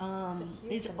 is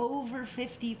over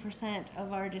 50%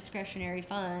 of our discretionary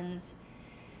funds.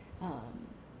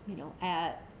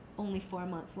 At only 4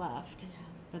 months left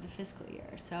of the fiscal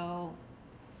year. So,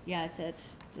 yeah,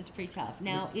 it's pretty tough.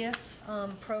 Now, if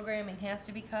programming has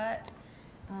to be cut,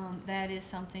 that is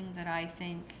something that I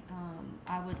think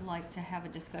I would like to have a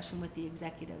discussion with the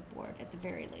executive board at the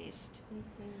very least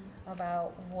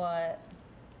about what,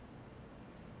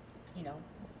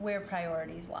 where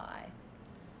priorities lie.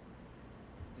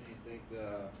 Do you think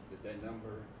that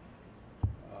number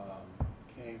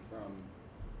came from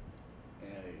a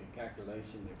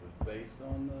calculation that was based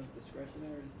on the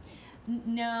discretionary?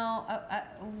 No,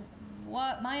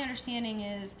 what my understanding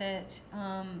is that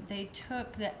they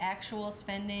took the actual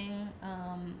spending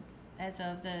as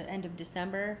of the end of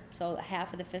December, so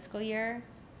half of the fiscal year,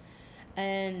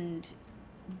 and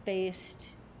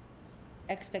based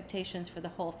expectations for the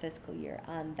whole fiscal year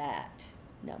on that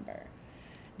number.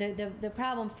 The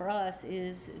problem for us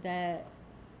is that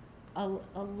a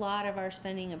lot of our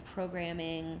spending and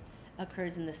programming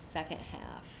occurs in the second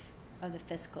half of the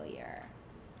fiscal year.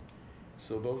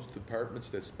 So those departments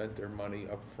that spent their money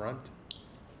up front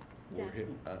were hit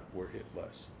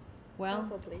less. Well,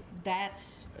 Probably.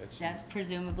 that's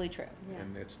presumably true.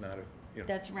 And that's not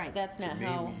That's right. That's not to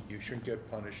how. me, you shouldn't get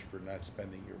punished for not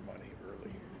spending your money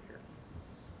early in the year.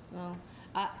 Well,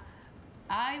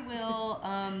 I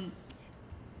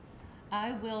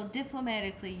will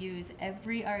diplomatically use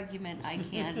every argument I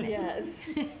can make. Yes.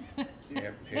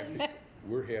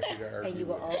 We're happy to argue And you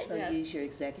will with also use your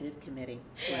executive committee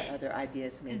for other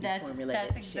ideas maybe That's formulated.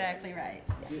 and shared. exactly right.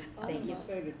 Thank you. Did you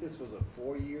say that this was a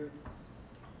 4-year?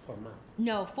 4 months.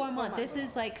 No, 4 months. This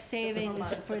is like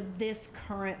savings for this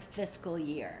current fiscal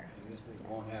year. And this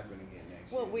won't happen again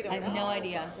next year? Well, we don't I have no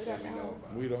idea. We don't Let me know. know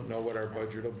about it. We don't know what our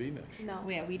budget will be next year. No.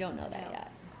 Yeah, we don't know that No.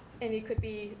 yet. And it could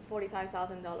be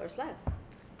 $45,000 less.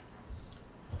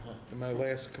 And my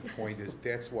last point is,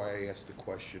 that's why I asked the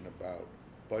question about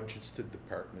budgets to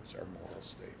departments are moral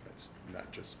statements,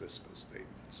 not just fiscal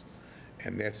statements.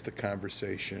 And that's the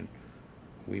conversation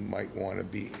we might want to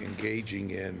be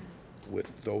engaging in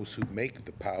with those who make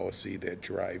the policy that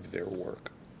drive their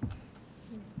work.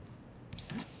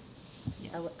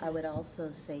 I would also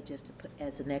say, just to put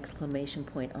as an exclamation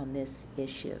point on this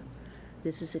issue,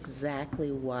 this is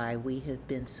exactly why we have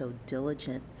been so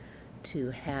diligent to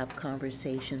have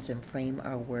conversations and frame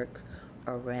our work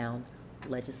around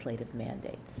legislative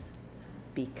mandates.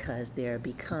 Because there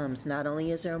becomes, not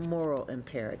only is there a moral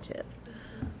imperative,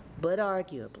 but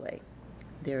arguably,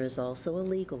 there is also a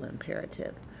legal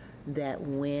imperative that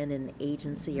when an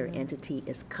agency or entity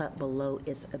is cut below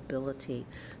its ability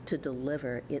to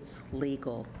deliver its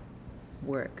legal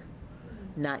work,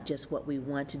 not just what we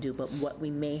want to do, but what we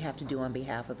may have to do on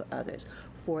behalf of others.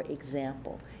 For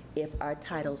example, if our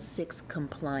Title VI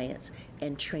compliance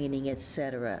and training, et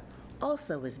cetera,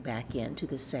 also is back into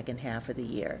the second half of the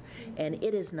year, and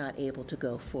it is not able to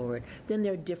go forward, then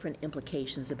there are different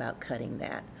implications about cutting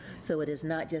that. So it is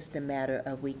not just a matter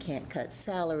of we can't cut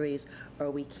salaries or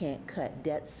we can't cut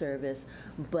debt service,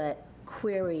 but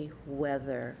query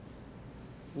whether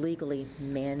legally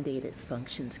mandated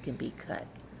functions can be cut.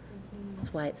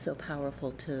 That's why it's so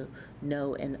powerful to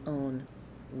know and own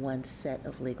one set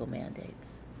of legal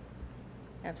mandates.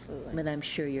 Absolutely. And I'm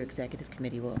sure your executive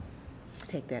committee will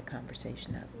take that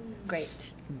conversation up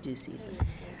Great. in due season.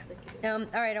 All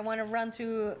right, I want to run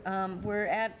through, we're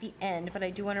at the end, but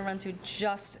I do want to run through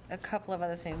just a couple of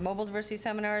other things. Mobile diversity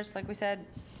seminars, like we said,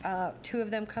 2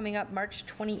 of them coming up March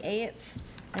 28th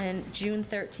and June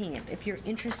 13th. If you're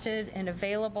interested and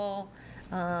available,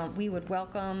 we would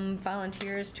welcome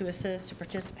volunteers to assist, to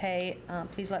participate.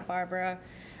 Please let Barbara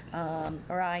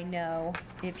or I know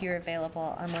if you're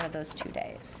available on one of those 2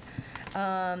 days.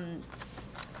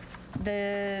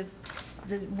 We're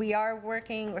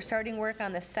starting work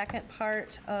on the second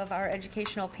part of our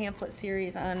educational pamphlet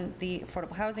series on the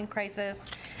affordable housing crisis.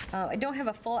 I don't have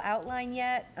a full outline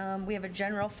yet. We have a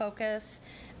general focus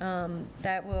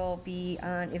that will be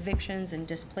on evictions and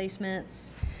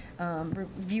displacements,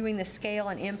 reviewing the scale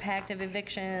and impact of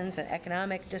evictions and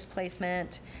economic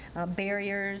displacement,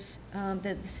 barriers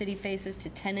that the city faces to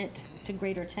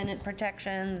greater tenant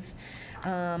protections,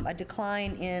 a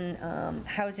decline in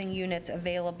housing units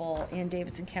available in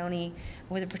Davidson County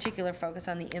with a particular focus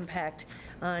on the impact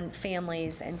on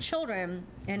families and children.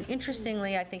 And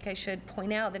interestingly, I think I should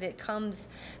point out that it comes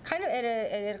kind of at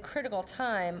a critical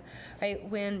time, right?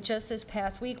 When just this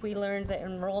past week we learned that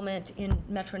enrollment in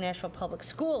Metro Nashville Public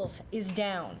Schools is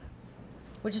down,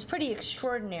 which is pretty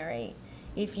extraordinary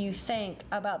if you think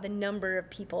about the number of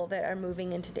people that are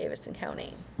moving into Davidson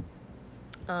County.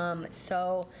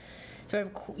 So sort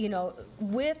of,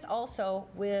 with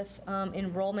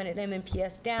enrollment at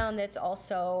MNPS down, that's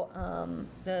also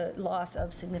the loss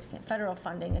of significant federal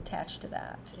funding attached to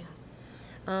that. Yeah.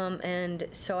 And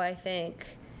so I think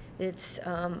it's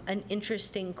an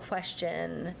interesting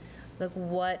question, like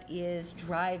what is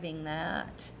driving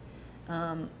that?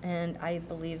 And I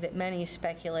believe that many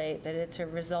speculate that it's a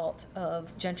result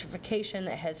of gentrification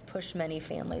that has pushed many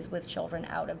families with children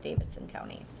out of Davidson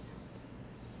County.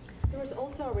 There was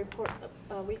also a report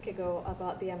a week ago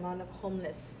about the amount of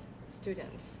homeless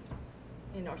students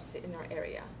in our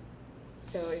area.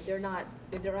 So if they're not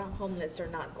homeless, they're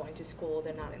not going to school.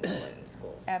 They're not enrolling in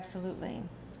school. Absolutely,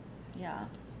 yeah.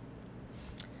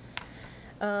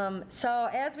 So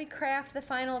as we craft the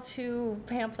final 2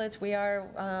 pamphlets, we are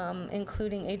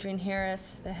including Adrienne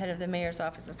Harris, the head of the Mayor's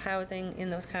Office of Housing, in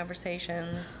those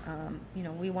conversations.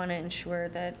 We want to ensure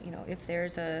that if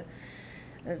there's a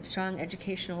strong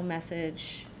educational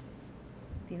message,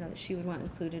 that she would want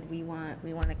included, we want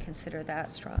to consider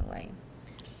that strongly.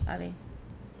 Avi?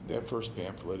 That first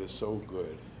pamphlet is so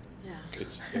good. Yeah.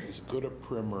 It's as good a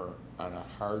primer on a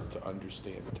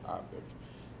hard-to-understand topic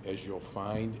as you'll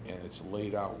find, and it's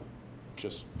laid out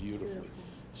just beautifully.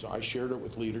 So I shared it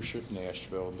with Leadership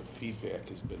Nashville, and the feedback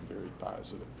has been very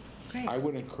positive. Great. I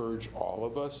would encourage all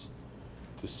of us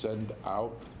to send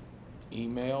out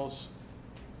emails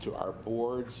to our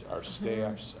boards, our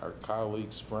staffs, our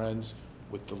colleagues, friends,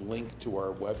 with the link to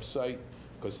our website,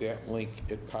 because that link,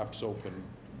 it pops open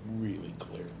really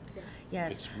clear.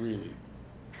 Yes. It's really.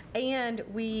 And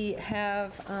we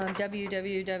have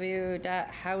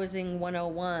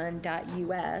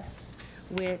www.housing101.us,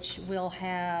 which will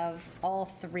have all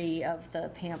 3 of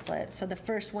the pamphlets. So the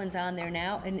first one's on there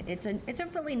now, and it's a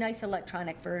really nice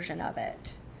electronic version of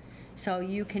it. So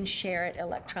you can share it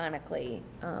electronically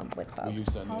with folks. Will you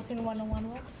send it? Housing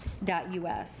 101 what?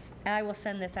 .us. And I will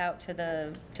send this out to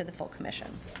the full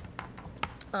commission.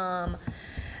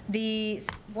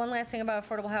 One last thing about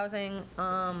affordable housing,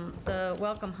 the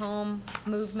Welcome Home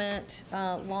movement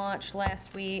launched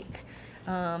last week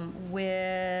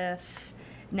with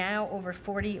now over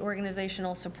 40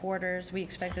 organizational supporters. We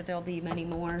expect that there'll be many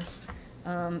more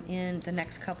in the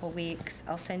next couple weeks.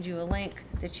 I'll send you a link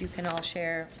that you can all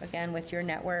share, again, with your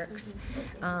networks.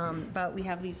 But we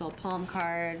have these little palm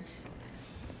cards.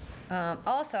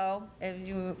 Also, as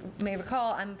you may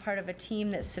recall, I'm part of a team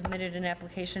that submitted an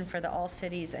application for the All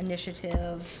Cities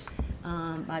Initiative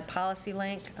by Policy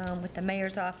Link with the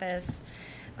mayor's office,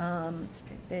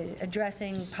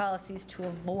 addressing policies to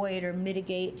avoid or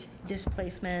mitigate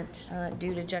displacement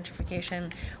due to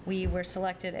gentrification. We were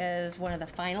selected as one of the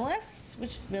finalists,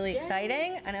 which is really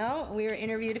exciting. I know, we were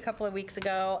interviewed a couple of weeks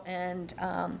ago, and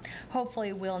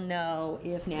hopefully we'll know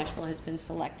if Nashville has been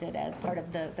selected as part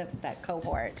of that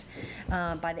cohort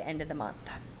by the end of the month.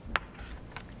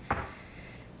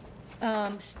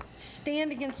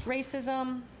 Stand against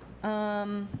racism.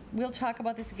 We'll talk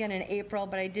about this again in April,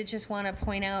 but I did just want to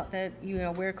point out that,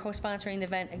 we're co-sponsoring the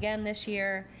event again this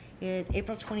year. It's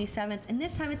April 27th, and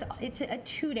this time it's a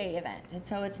 2-day event. And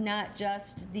so it's not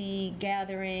just the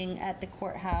gathering at the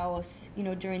courthouse,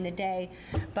 during the day,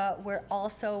 but we're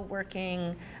also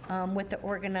working with the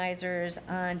organizers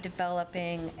on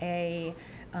developing a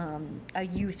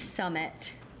youth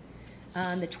summit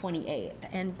on the 28th.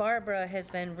 And Barbara has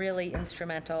been really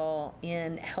instrumental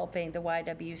in helping the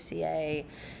YWCA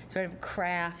sort of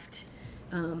craft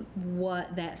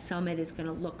what that summit is going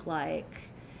to look like.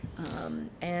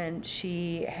 And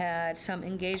she had some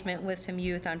engagement with some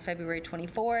youth on February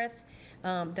 24th.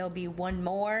 There'll be one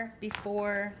more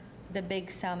before the big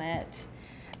summit.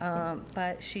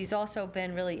 But she's also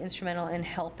been really instrumental in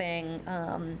helping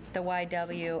the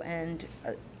YW and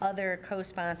other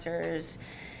co-sponsors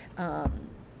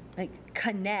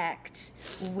connect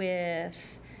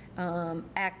with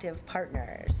active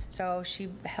partners. So she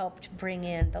helped bring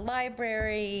in the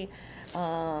library.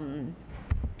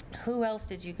 Who else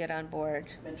did you get on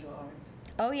board? Metro Arts.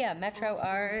 Oh yeah, Metro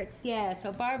Arts. Yeah,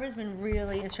 so Barbara's been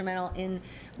really instrumental in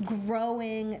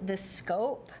growing the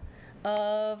scope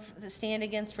of the Stand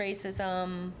Against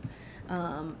Racism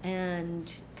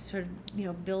and sort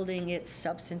of, building its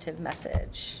substantive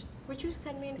message. Would you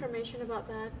send me information about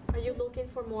that? Are you looking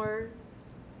for more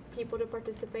people to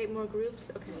participate, more groups?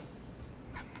 Okay.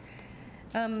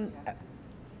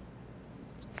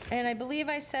 And I believe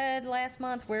I said last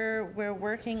month we're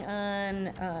working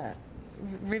on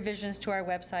revisions to our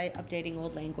website, updating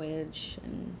old language,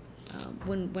 and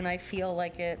when I feel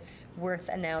like it's worth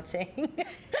announcing,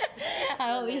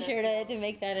 I'll be sure to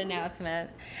make that announcement.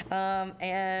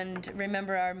 And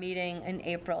remember, our meeting in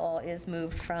April is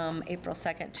moved from April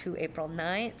 2nd to April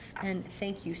 9th. And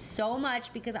thank you so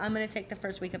much, because I'm going to take the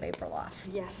first week of April off.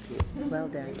 Yes. Well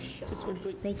done. Just one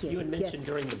quick. Thank you. You had mentioned Yes.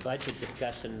 during the budget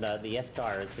discussion, the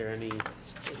FDAR, is there any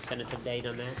tentative date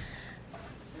on that?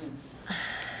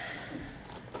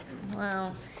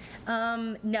 Wow.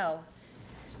 No.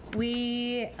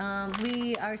 We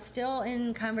are still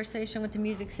in conversation with the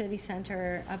Music City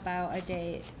Center about a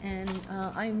date, and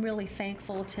I'm really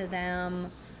thankful to them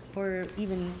for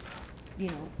even,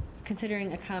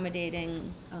 considering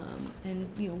accommodating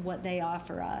and what they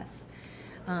offer us.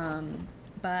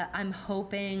 But I'm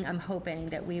hoping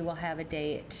that we will have a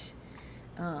date.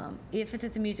 If it's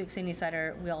at the Music City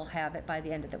Center, we'll have it by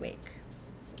the end of the week.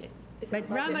 Okay. But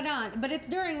Ramadan, but it's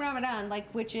during Ramadan,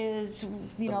 which is,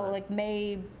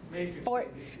 May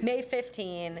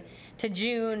 15 to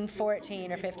June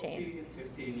 14 or 15.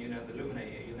 15, the Lumina,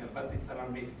 but it's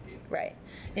around May 15. Right.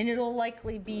 And it'll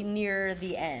likely be near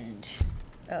the end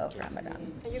of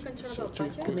Ramadan. Are you concerned So about two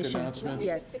budget? quick announcements.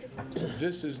 Yes.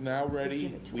 This is now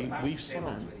ready. We've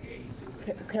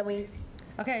Can we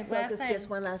Okay, last focus thing. just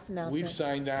one last announcement? We've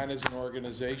signed on as an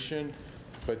organization,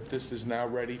 but this is now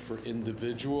ready for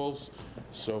individuals.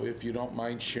 So if you don't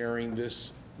mind sharing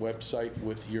this website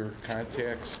with your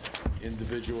contacts,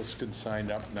 individuals can sign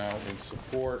up now in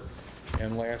support.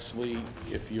 And lastly,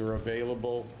 if you're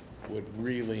available, would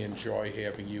really enjoy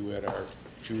having you at our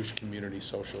Jewish Community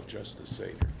Social Justice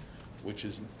Seder, which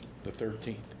is the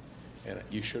 13th. And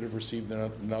you should have received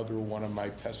another one of my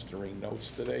pestering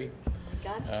notes today.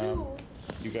 Got two.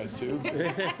 You got two?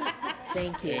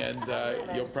 Thank you.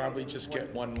 And you'll probably just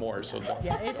get one more, so don't.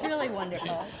 Yeah, it's really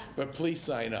wonderful. But please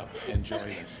sign up and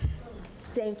join us.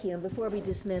 Thank you. And before we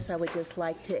dismiss, I would just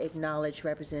like to acknowledge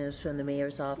representatives from the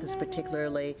mayor's office,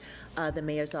 particularly the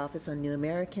mayor's office on New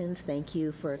Americans. Thank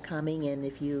you for coming, and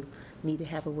if you need to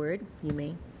have a word, you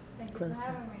may Thank you close. for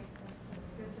having me.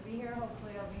 It's good to be here.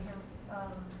 Hopefully I'll be here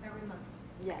every month.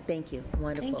 Yes. Thank you,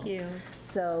 wonderful. Thank you.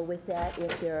 So with that,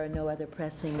 if there are no other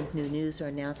pressing new news or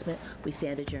announcement, we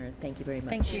stand adjourned. Thank you very much.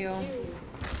 Thank you.